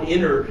Moses' own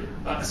inner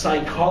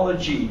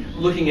psychology,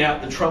 looking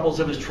at the troubles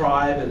of his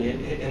tribe and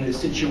his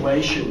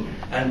situation,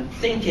 and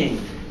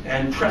thinking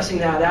and pressing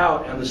that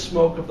out, and the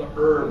smoke of the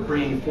herb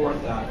bringing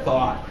forth that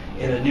thought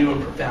in a new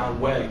and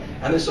profound way.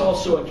 And this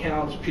also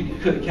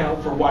could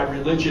account for why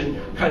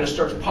religion kind of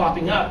starts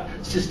popping up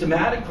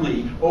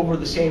systematically over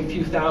the same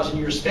few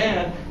thousand-year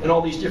span in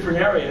all these different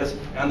areas,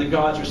 and the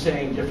gods are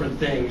saying different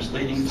things,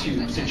 leading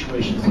to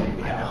situations like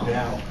we have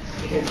now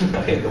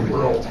in the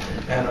world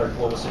and our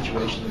global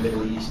situation in the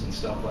Middle East and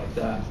stuff like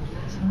that.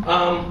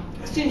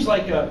 It seems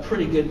like a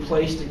pretty good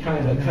place to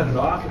kind of cut it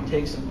off and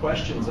take some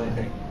questions, I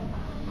think.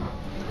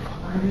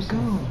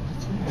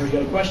 Have we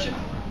got a question?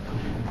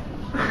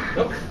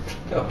 Oh,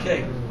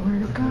 okay.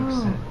 Where'd it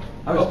go?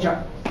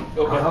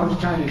 How's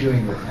China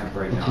doing with hemp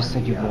right now? Just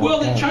said you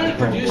Well, China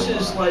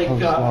produces like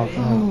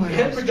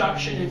hemp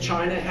production in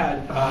China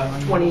had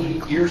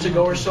 20 years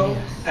ago or so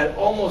had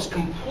almost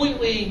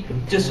completely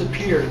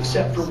disappeared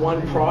except for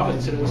one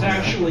province, and it was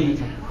actually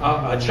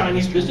a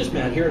Chinese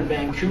businessman here in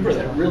Vancouver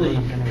that really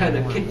kind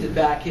of kicked it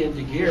back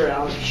into gear,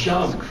 Alex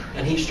Shum,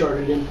 and he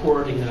started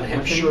importing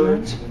hemp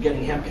shirts and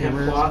getting hemp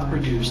cloth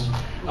produced.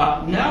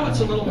 Now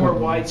it's a little more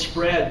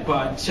widespread,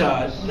 but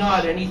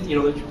not any,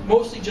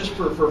 mostly just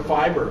for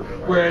fiber.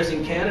 Whereas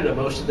in Canada,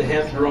 most of the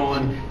hemp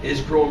grown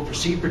is grown for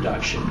seed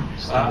production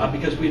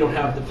because we don't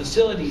have the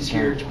facilities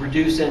here to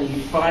produce any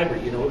fiber.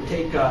 It would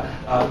take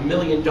 $1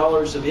 million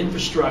of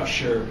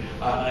infrastructure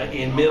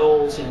in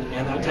mills and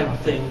that type of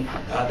thing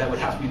that would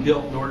have to be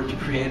built in order to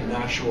create an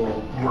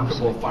actual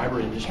workable fiber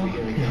industry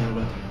here in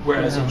Canada.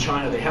 Whereas in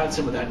China, they had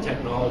some of that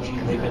technology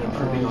and they've been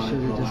improving on it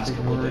in the last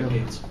couple of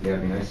decades. Yeah,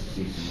 it'd be nice to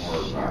see some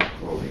more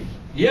clothing.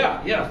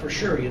 Yeah, for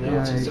sure.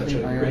 It's such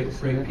a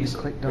great piece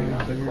of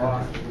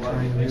cloth.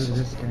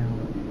 This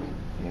down.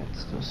 Yeah,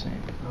 it's still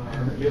saying.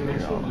 You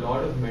mentioned a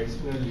lot of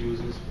medicinal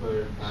uses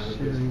for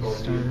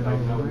cannabis.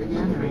 Probably right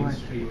now,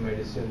 mainstream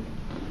medicine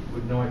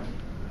would not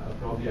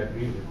probably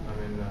agree with.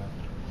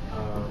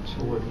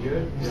 Over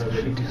here, there are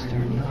very few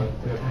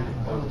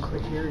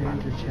Click here,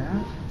 enter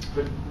chat.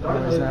 But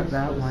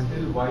that one?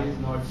 Still, why is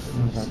not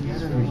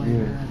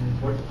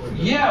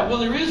Yeah, well,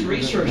 there is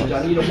research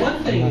done.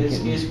 One thing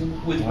is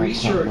with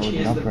research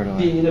is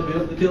being the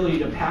ability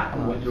to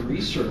patent what you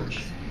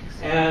research.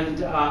 And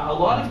a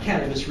lot of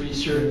cannabis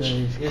research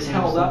is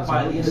held up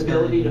by the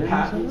inability to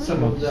patent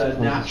some of the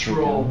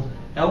natural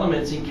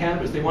elements in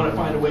cannabis. They want to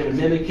find a way to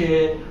mimic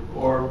it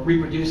or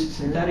reproduce it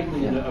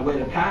synthetically in a way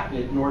to patent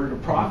it in order to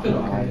profit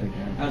on it.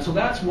 And so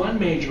that's one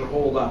major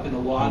holdup in a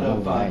lot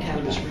of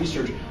cannabis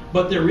research.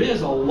 But there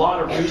is a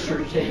lot of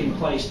research taking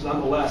place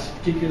nonetheless,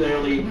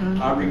 particularly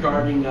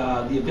regarding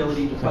the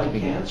ability to fight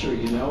cancer.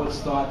 It's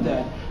thought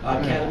that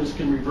cannabis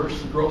can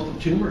reverse the growth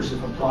of tumors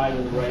if applied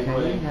in the right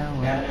way.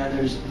 And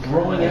there's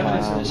growing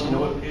evidence of this.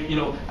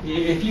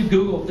 If you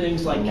Google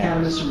things like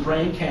cannabis and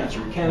brain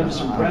cancer,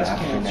 cannabis and breast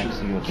cancer,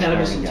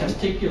 cannabis and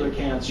testicular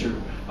cancer,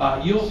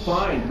 you'll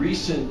find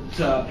recent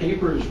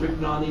papers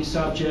written on these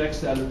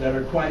subjects that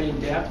are quite in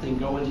depth and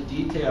go into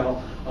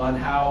detail on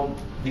how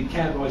the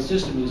cannabinoid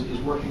system is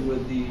working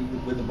with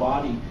the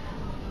body.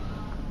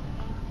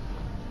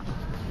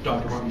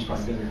 Dr. Martin's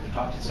probably better to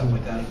talk to stuff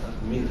like that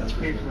than me, that's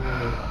for sure.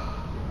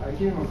 I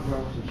came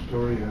across a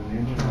story on the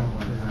internet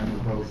one time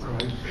about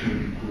Christ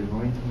and the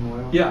anointing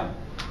oil. Yeah.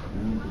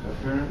 And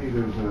apparently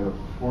there's a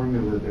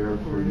formula there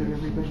for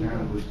using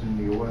cannabis in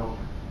the oil.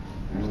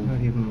 And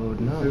not even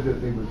loading up. It said that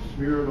they would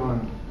smear it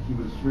on, he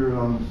would smear it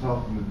on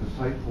himself, and the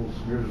disciples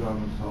smeared it on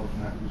himself,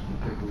 and that was to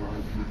take a lot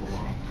of people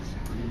off.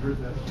 Have you heard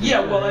that? Yeah,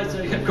 well,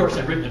 of course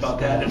I've written about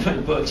that in my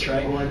books,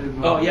 right? Oh, I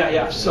didn't know. Oh,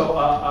 yeah. So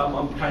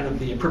I'm kind of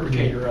the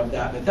perpetrator of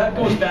that. But that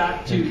goes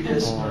back to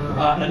this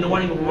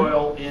anointing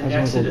oil in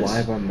Exodus.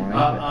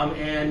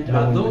 And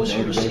those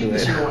who received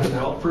this anointing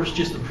oil, first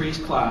just the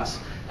priest class,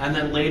 and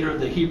then later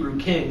the Hebrew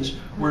kings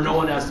were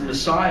known as the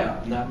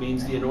Messiah, and that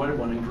means the anointed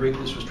one. In Greek,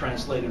 this was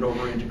translated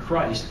over into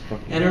Christ.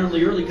 And in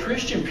the early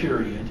Christian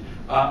period,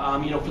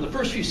 for the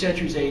first few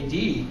centuries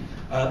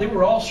AD, there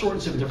were all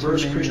sorts of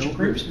diverse Christian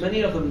groups,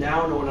 many of them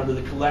now known under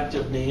the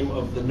collective name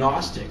of the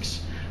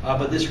Gnostics.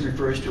 But this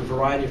refers to a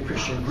variety of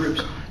Christian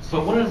groups.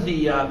 But one of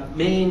the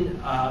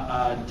main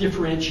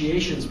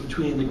differentiations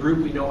between the group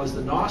we know as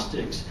the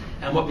Gnostics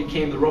and what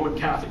became the Roman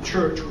Catholic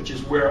Church, which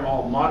is where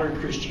all modern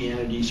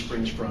Christianity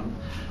springs from,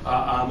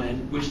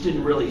 and which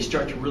didn't really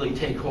start to really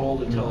take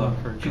hold until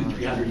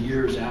 200-300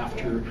 years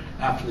after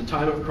the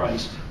time of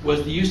Christ,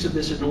 was the use of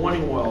this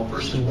anointing oil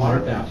versus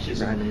water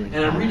baptism.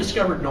 And on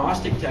rediscovered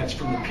Gnostic texts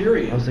from the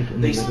period,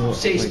 they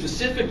say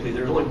specifically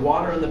there's only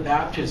water in the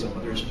baptism,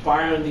 but there's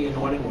fire in the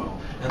anointing oil.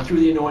 And through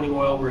the anointing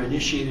oil, we're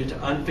initiated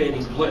to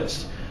unfading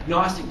bliss.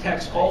 Gnostic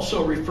texts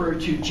also refer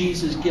to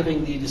Jesus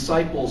giving the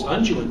disciples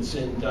unguents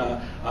and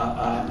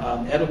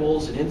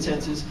edibles and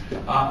incenses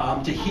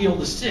to heal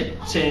the sick,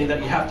 saying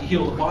that you have to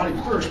heal the body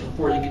first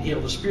before you can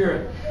heal the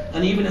spirit.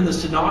 And even in the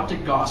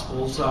synoptic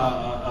gospels,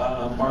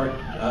 Mark,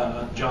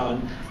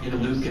 John,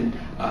 Luke, and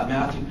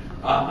Matthew,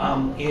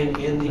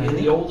 in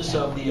the oldest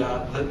of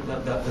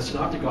the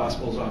synoptic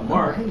gospels,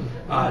 Mark,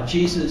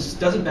 Jesus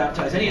doesn't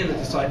baptize any of the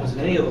disciples in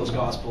any of those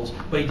gospels,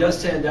 but he does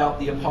send out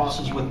the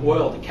apostles with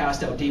oil to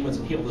cast out demons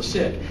and heal the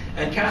sick.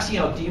 And casting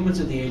out demons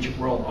in the ancient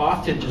world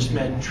often just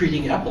meant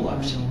treating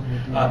epilepsy,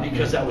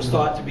 because that was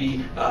thought to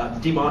be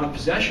demonic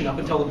possession up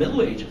until the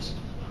Middle Ages.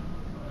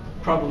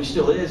 Probably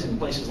still is in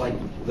places like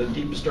the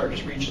deepest,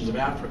 darkest regions of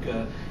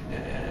Africa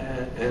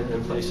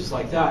and places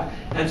like that.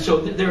 And so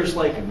there's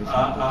like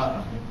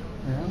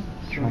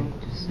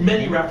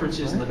many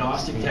references in the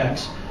Gnostic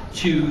texts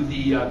to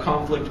the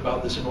conflict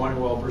about this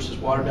anointing oil versus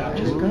water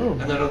baptism.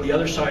 And then on the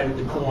other side of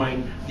the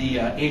coin, the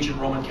ancient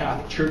Roman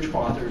Catholic Church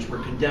fathers were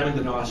condemning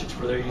the Gnostics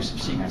for their use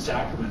of secret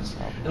sacraments.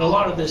 And a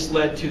lot of this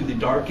led to the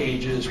Dark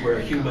Ages, where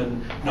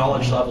human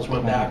knowledge levels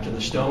went back to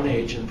the Stone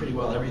Age, and pretty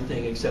well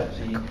everything except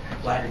the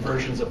Latin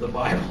versions of the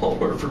Bible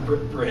were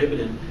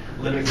prohibited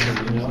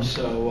literally.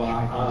 So,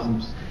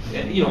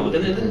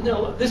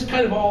 this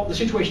kind of the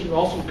situation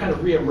also kind of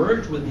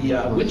reemerged with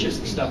the witches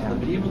and stuff in the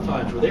medieval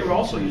times, where they were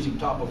also using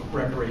topical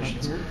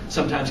preparations,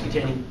 sometimes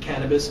containing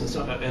cannabis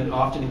and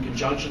often in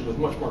conjunction with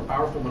much more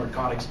powerful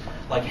narcotics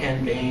like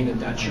henbane and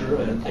datura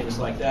and things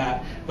like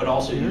that, but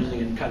also using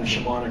it in kind of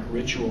shamanic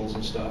rituals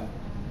and stuff.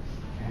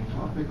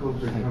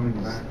 Topicals are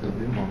coming back to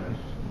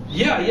interest.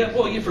 Yeah,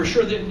 well, for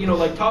sure.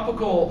 Like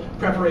topical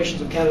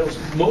preparations of cannabis,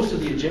 most of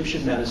the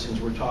Egyptian medicines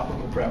were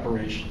topical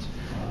preparations.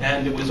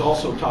 And it was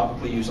also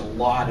topically used a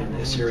lot in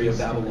Assyria,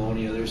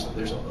 Babylonia. There's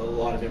a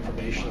lot of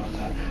information on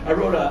that. I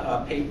wrote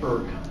a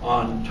paper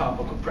on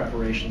topical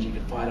preparations you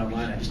can find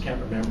online. I just can't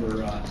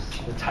remember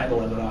the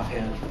title of it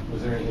offhand.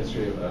 Was there any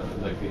history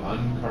of like the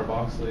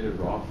uncarboxylated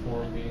raw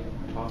form being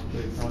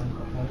topically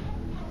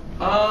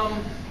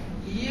applied?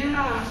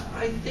 Yeah,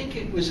 I think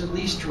it was at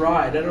least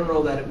dried. I don't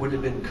know that it would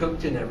have been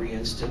cooked in every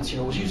instance. It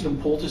was used in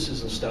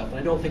poultices and stuff, and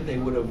I don't think they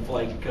would have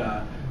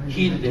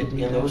heated it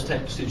in those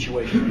types of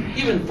situations.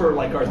 Even for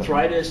like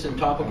arthritis and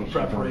topical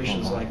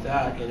preparations like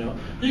that,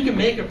 you can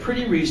make a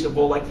pretty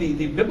reasonable, like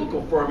the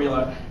biblical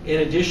formula.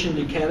 In addition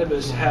to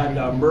cannabis, had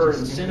myrrh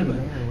and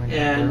cinnamon,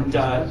 and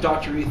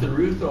Dr. Ethan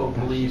Rutho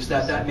believes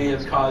that may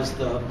have caused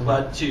the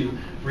blood to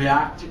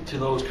react to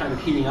those kind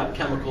of heating up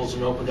chemicals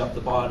and opened up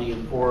the body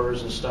and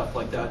pores and stuff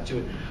like that to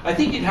it. I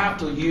think you'd have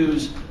to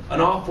use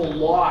an awful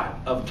lot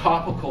of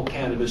topical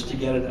cannabis to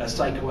get a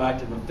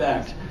psychoactive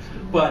effect.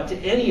 But to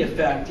any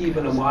effect,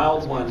 even a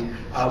mild one,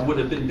 would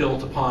have been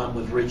built upon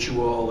with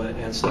ritual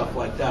and stuff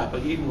like that.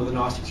 But even with the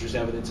Gnostics, there's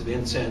evidence of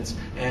incense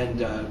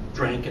and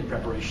drink and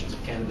preparations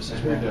of cannabis as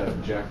well. I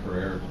heard Jack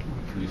Ferrer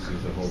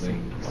uses of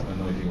holding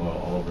anointing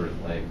oil all over his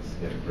legs.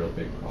 He had a real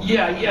big problem.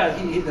 Yeah.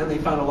 Then they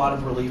found a lot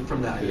of relief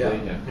from that.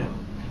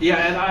 Yeah,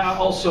 and I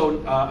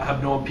also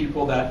have known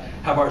people that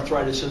have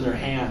arthritis in their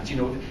hands.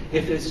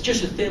 If it's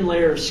just a thin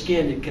layer of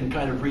skin, it can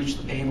kind of reach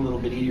the pain a little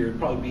bit easier. It'd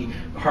probably be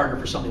harder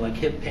for something like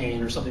hip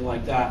pain or something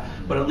like that.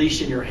 But at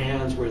least in your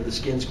hands, where the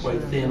skin's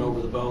quite thin over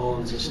the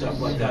bones and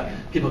stuff like that,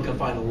 people can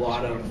find a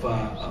lot of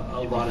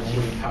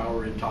healing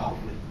power in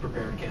topically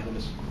prepared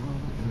cannabis.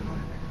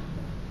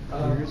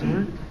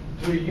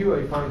 Through you,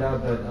 I found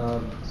out that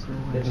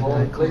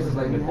Nepal, places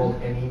like Nepal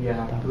and India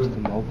have put a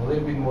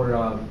little bit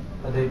more.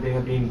 They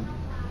have been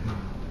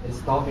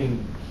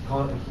stopping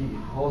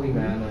holy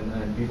man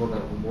and people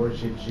that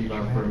worship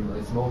Shiva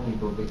from smoking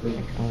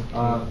publicly.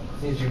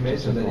 Since you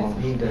mentioned that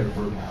it's been there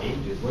for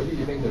ages, why do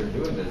you think they're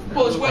doing this now?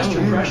 Well, it's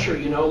Western pressure,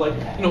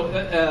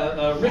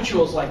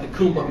 rituals like the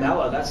Kumbh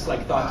Mela. That's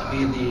thought to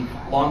be the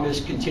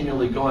longest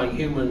continually going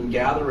human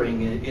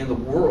gathering in the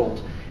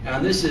world.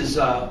 And this is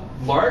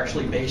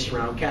largely based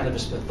around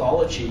cannabis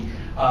mythology.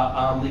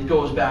 It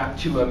goes back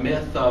to a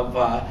myth of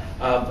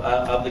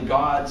the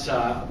gods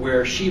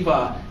where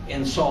Shiva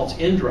insults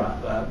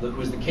Indra,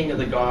 who is the king of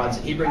the gods.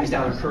 And he brings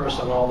down a curse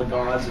on all the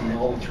gods and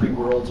all the three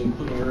worlds,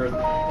 including Earth.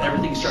 And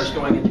everything starts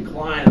going in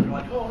decline. And they're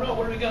like, oh no,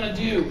 what are we going to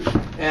do?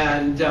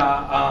 And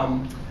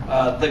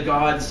the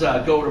gods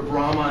go to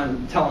Brahma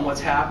and tell him what's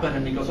happened.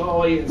 And he goes,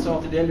 oh, he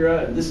insulted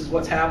Indra, and this is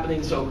what's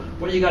happening. So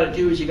what you got to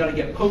do is you got to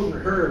get potent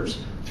herbs,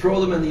 throw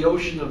them in the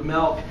ocean of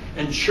milk,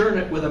 and churn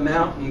it with a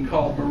mountain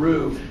called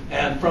Meru,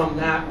 and from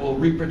that will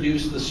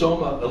reproduce the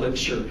Soma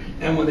elixir.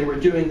 And when they were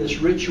doing this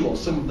ritual,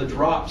 some of the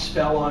drops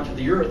fell onto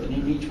the earth, and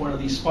in each one of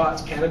these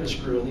spots, cannabis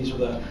grew, and these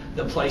are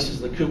the places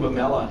the Kumbh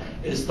Mela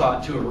is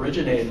thought to have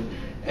originated.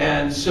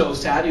 And so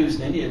sadhus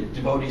in India,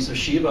 devotees of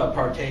Shiva,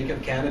 partake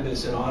of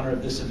cannabis in honor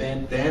of this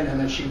event then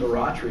and at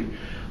Shivaratri.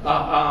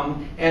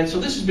 And so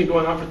this has been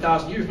going on for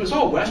 1,000 years, but it's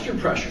all Western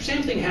pressure.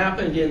 Same thing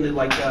happened in the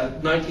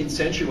 19th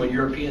century when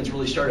Europeans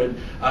really started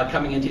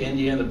coming into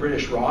India and the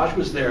British Raj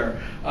was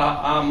there.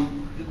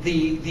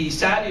 The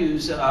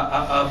sadhus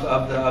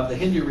of the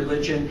Hindu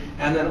religion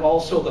and then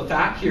also the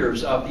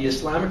fakirs of the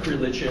Islamic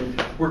religion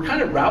were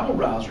kind of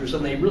rabble-rousers,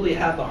 and they really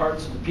had the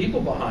hearts of the people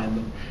behind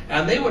them.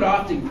 And they would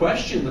often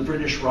question the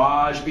British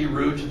Raj, be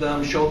rude to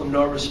them, show them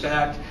no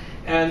respect.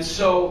 And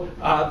so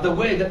the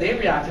way that they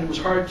reacted, it was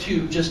hard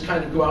to just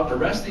kind of go out and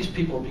arrest these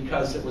people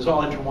because it was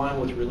all intertwined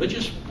with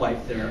religious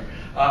life there,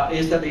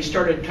 is that they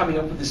started coming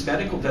up with this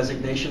medical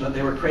designation that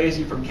they were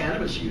crazy from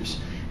cannabis use.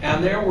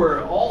 And there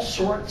were all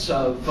sorts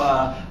of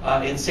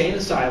insane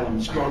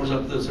asylums growing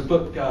up. There's a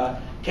book,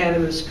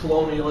 Cannabis,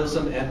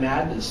 Colonialism, and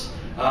Madness.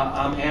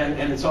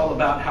 And it's all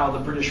about how the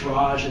British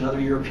Raj and other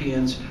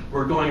Europeans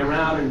were going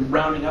around and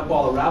rounding up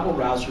all the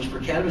rabble-rousers for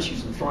cannabis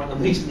use and throwing them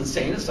in these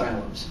insane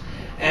asylums.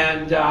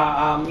 And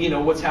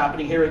what's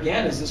happening here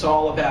again is it's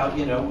all about,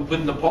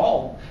 with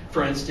Nepal,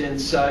 For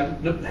instance,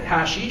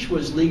 hashish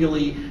was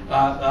legally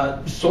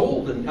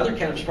sold, and other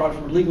cannabis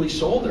products were legally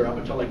sold there up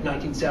until like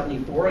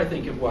 1974, I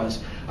think it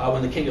was,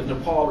 when the King of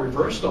Nepal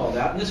reversed all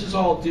that. And this is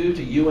all due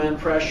to UN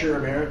pressure,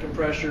 American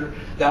pressure,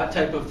 that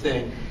type of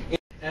thing.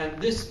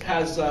 And this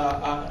has,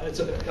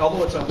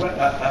 although it's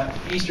a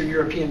Eastern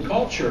European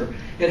culture,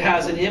 it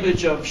has an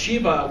image of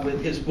Shiva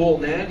with his bull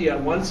Nandi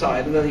on one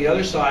side, and then the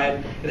other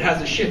side, it has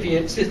a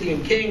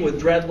Scythian king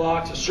with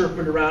dreadlocks, a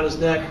serpent around his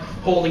neck,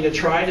 holding a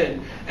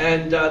trident.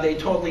 And they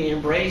totally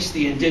embrace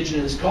the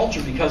indigenous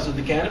culture because of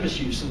the cannabis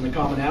use and the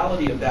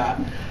commonality of that.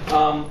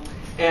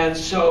 And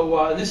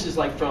so this is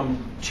like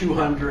from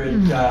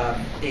 200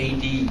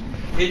 AD.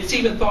 It's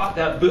even thought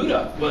that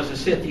Buddha was a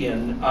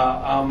Scythian,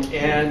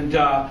 and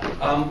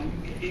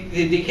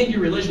the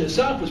Hindu religion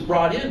itself was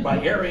brought in by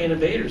Aryan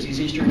invaders,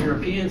 these Eastern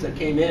Europeans that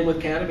came in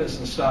with cannabis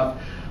and stuff.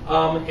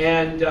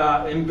 In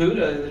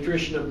Buddha, the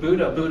tradition of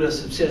Buddha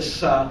subsists,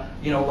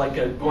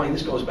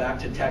 this goes back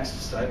to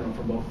texts, I don't know,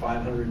 from about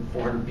 500,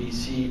 400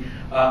 BC.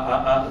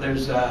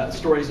 There's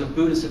stories of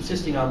Buddha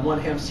subsisting on one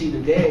hemp seed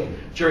a day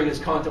during his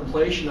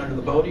contemplation under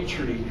the Bodhi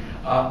tree,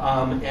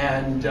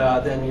 then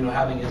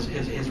having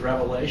his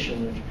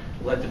revelation, which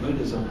led to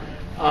Buddhism.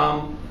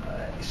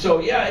 So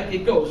yeah,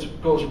 it goes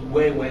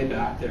way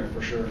back there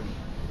for sure.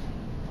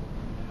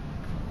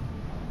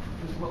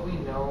 What we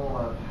know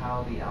of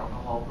how the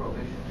alcohol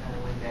prohibition kind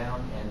of went down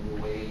and the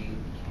way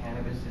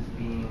cannabis is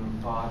being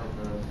fought in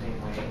the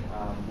same way,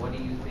 what do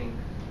you think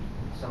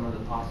some of the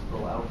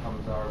possible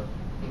outcomes are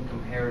in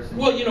comparison?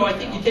 Well, I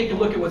think you take a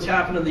look at what's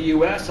happened in the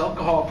U.S.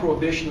 Alcohol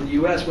prohibition in the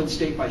U.S. went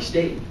state by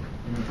state.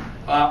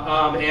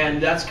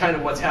 And that's kind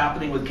of what's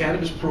happening with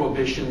cannabis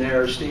prohibition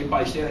there, state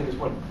by state. I think it's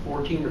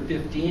 14 or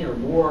 15 or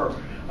more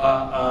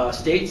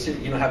states that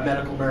have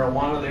medical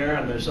marijuana there,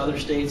 and there's other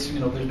states.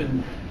 There's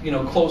been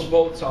close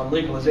votes on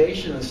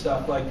legalization and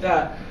stuff like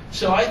that.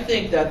 So I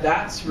think that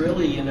that's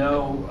really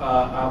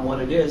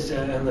what it is,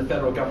 and the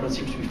federal government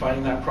seems to be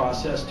fighting that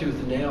process tooth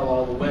and nail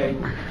all the way.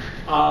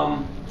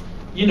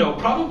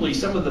 Probably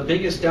some of the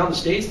biggest down the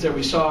states there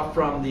we saw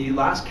from the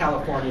last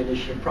California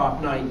initiative,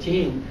 Prop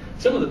 19,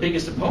 some of the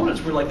biggest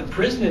opponents were like the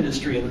prison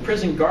industry and the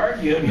prison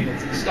guard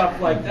unions and stuff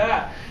like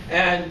that.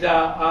 And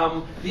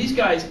these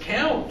guys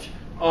count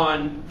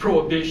on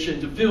prohibition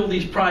to fill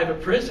these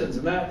private prisons,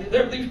 and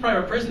these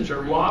private prisons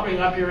are lobbying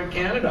up here in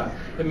Canada.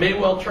 It may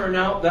well turn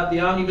out that the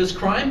omnibus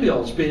crime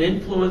bill has been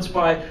influenced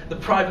by the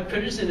private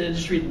prison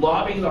industry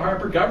lobbying the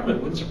Harper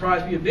government. Wouldn't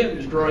surprise me a bit.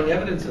 There's growing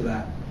evidence of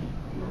that.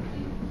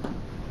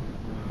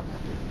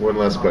 One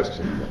last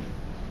question.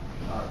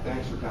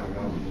 Thanks for coming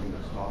out and doing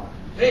this talk.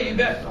 Hey, you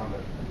bet.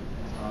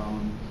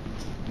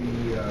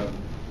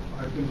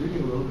 I've been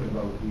reading a little bit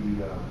about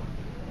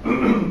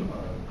the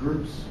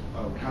groups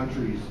of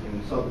countries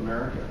in South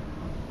America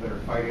that are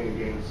fighting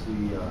against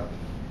the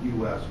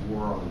U.S.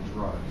 war on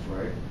drugs,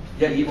 right?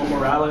 Yeah, Evo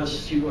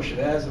Morales, Hugo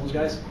Chavez, those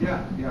guys.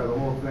 Yeah, the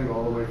whole thing,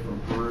 all the way from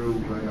Peru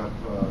right up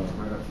to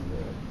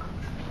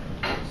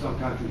some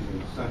countries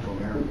in Central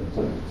America.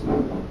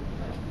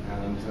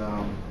 And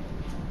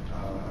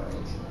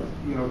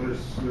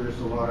there's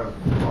a lot of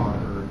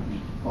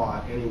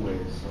thought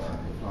anyways,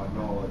 if not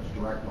knowledge,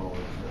 direct knowledge,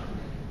 that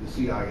the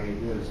CIA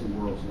is the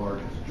world's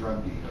largest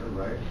drug dealer,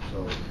 right?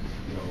 So,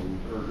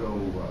 ergo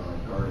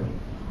guarding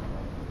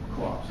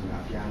crops in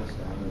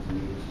Afghanistan is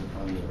used to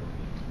fund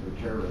the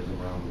terrorism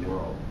around the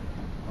world.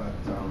 But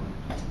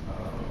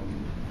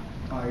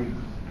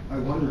I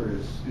wonder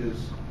is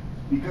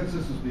because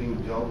this is being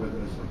dealt with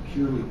as a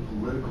purely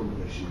political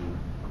issue,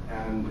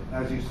 and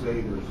as you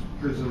say, there's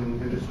prison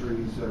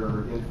industries that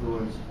are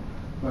influenced,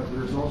 but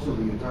there's also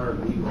the entire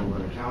legal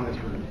and accounting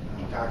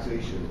and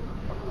taxation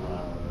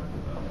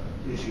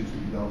issues to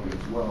be dealt with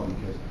as well,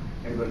 because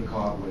anybody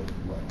caught with,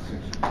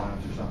 6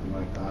 plants or something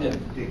like that, yeah,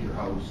 take your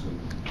house and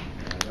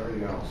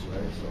everything else,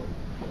 right? So.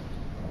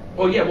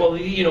 Oh yeah, well,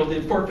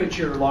 the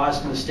forfeiture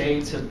laws in the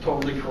states have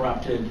totally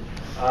corrupted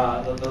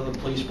the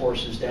police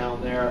forces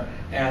down there,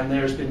 and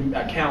there's been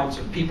accounts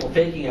of people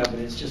faking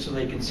evidence just so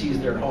they can seize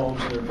their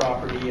homes and their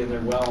property and their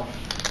wealth,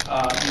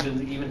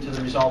 even to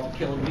the result of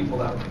killing people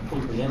that were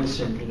completely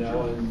innocent,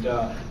 and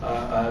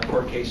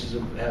court cases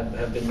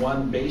have been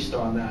won based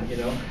on that,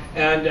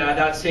 and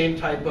that same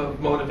type of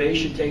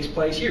motivation takes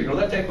place here.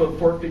 That type of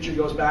forfeiture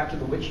goes back to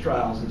the witch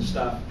trials and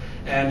stuff,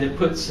 and it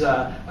puts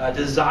a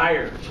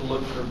desire to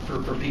look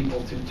for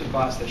people to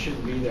bust that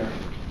shouldn't be there.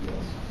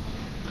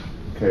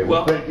 Okay,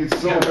 well, thank you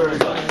so very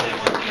much.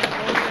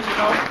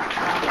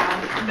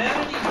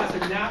 Humanity has a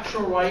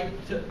natural right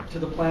to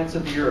the plants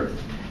of the earth.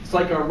 It's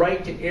like our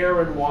right to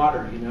air and water,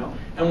 And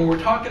when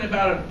we're talking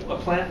about a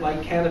plant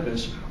like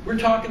cannabis, we're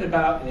talking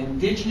about an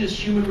indigenous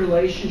human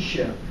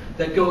relationship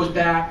that goes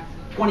back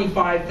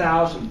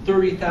 25,000,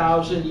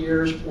 30,000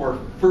 years or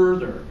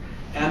further.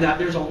 And that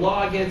there's a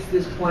law against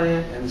this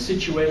plant, and the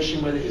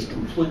situation with it is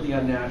completely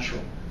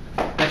unnatural.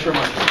 Thanks very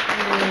much.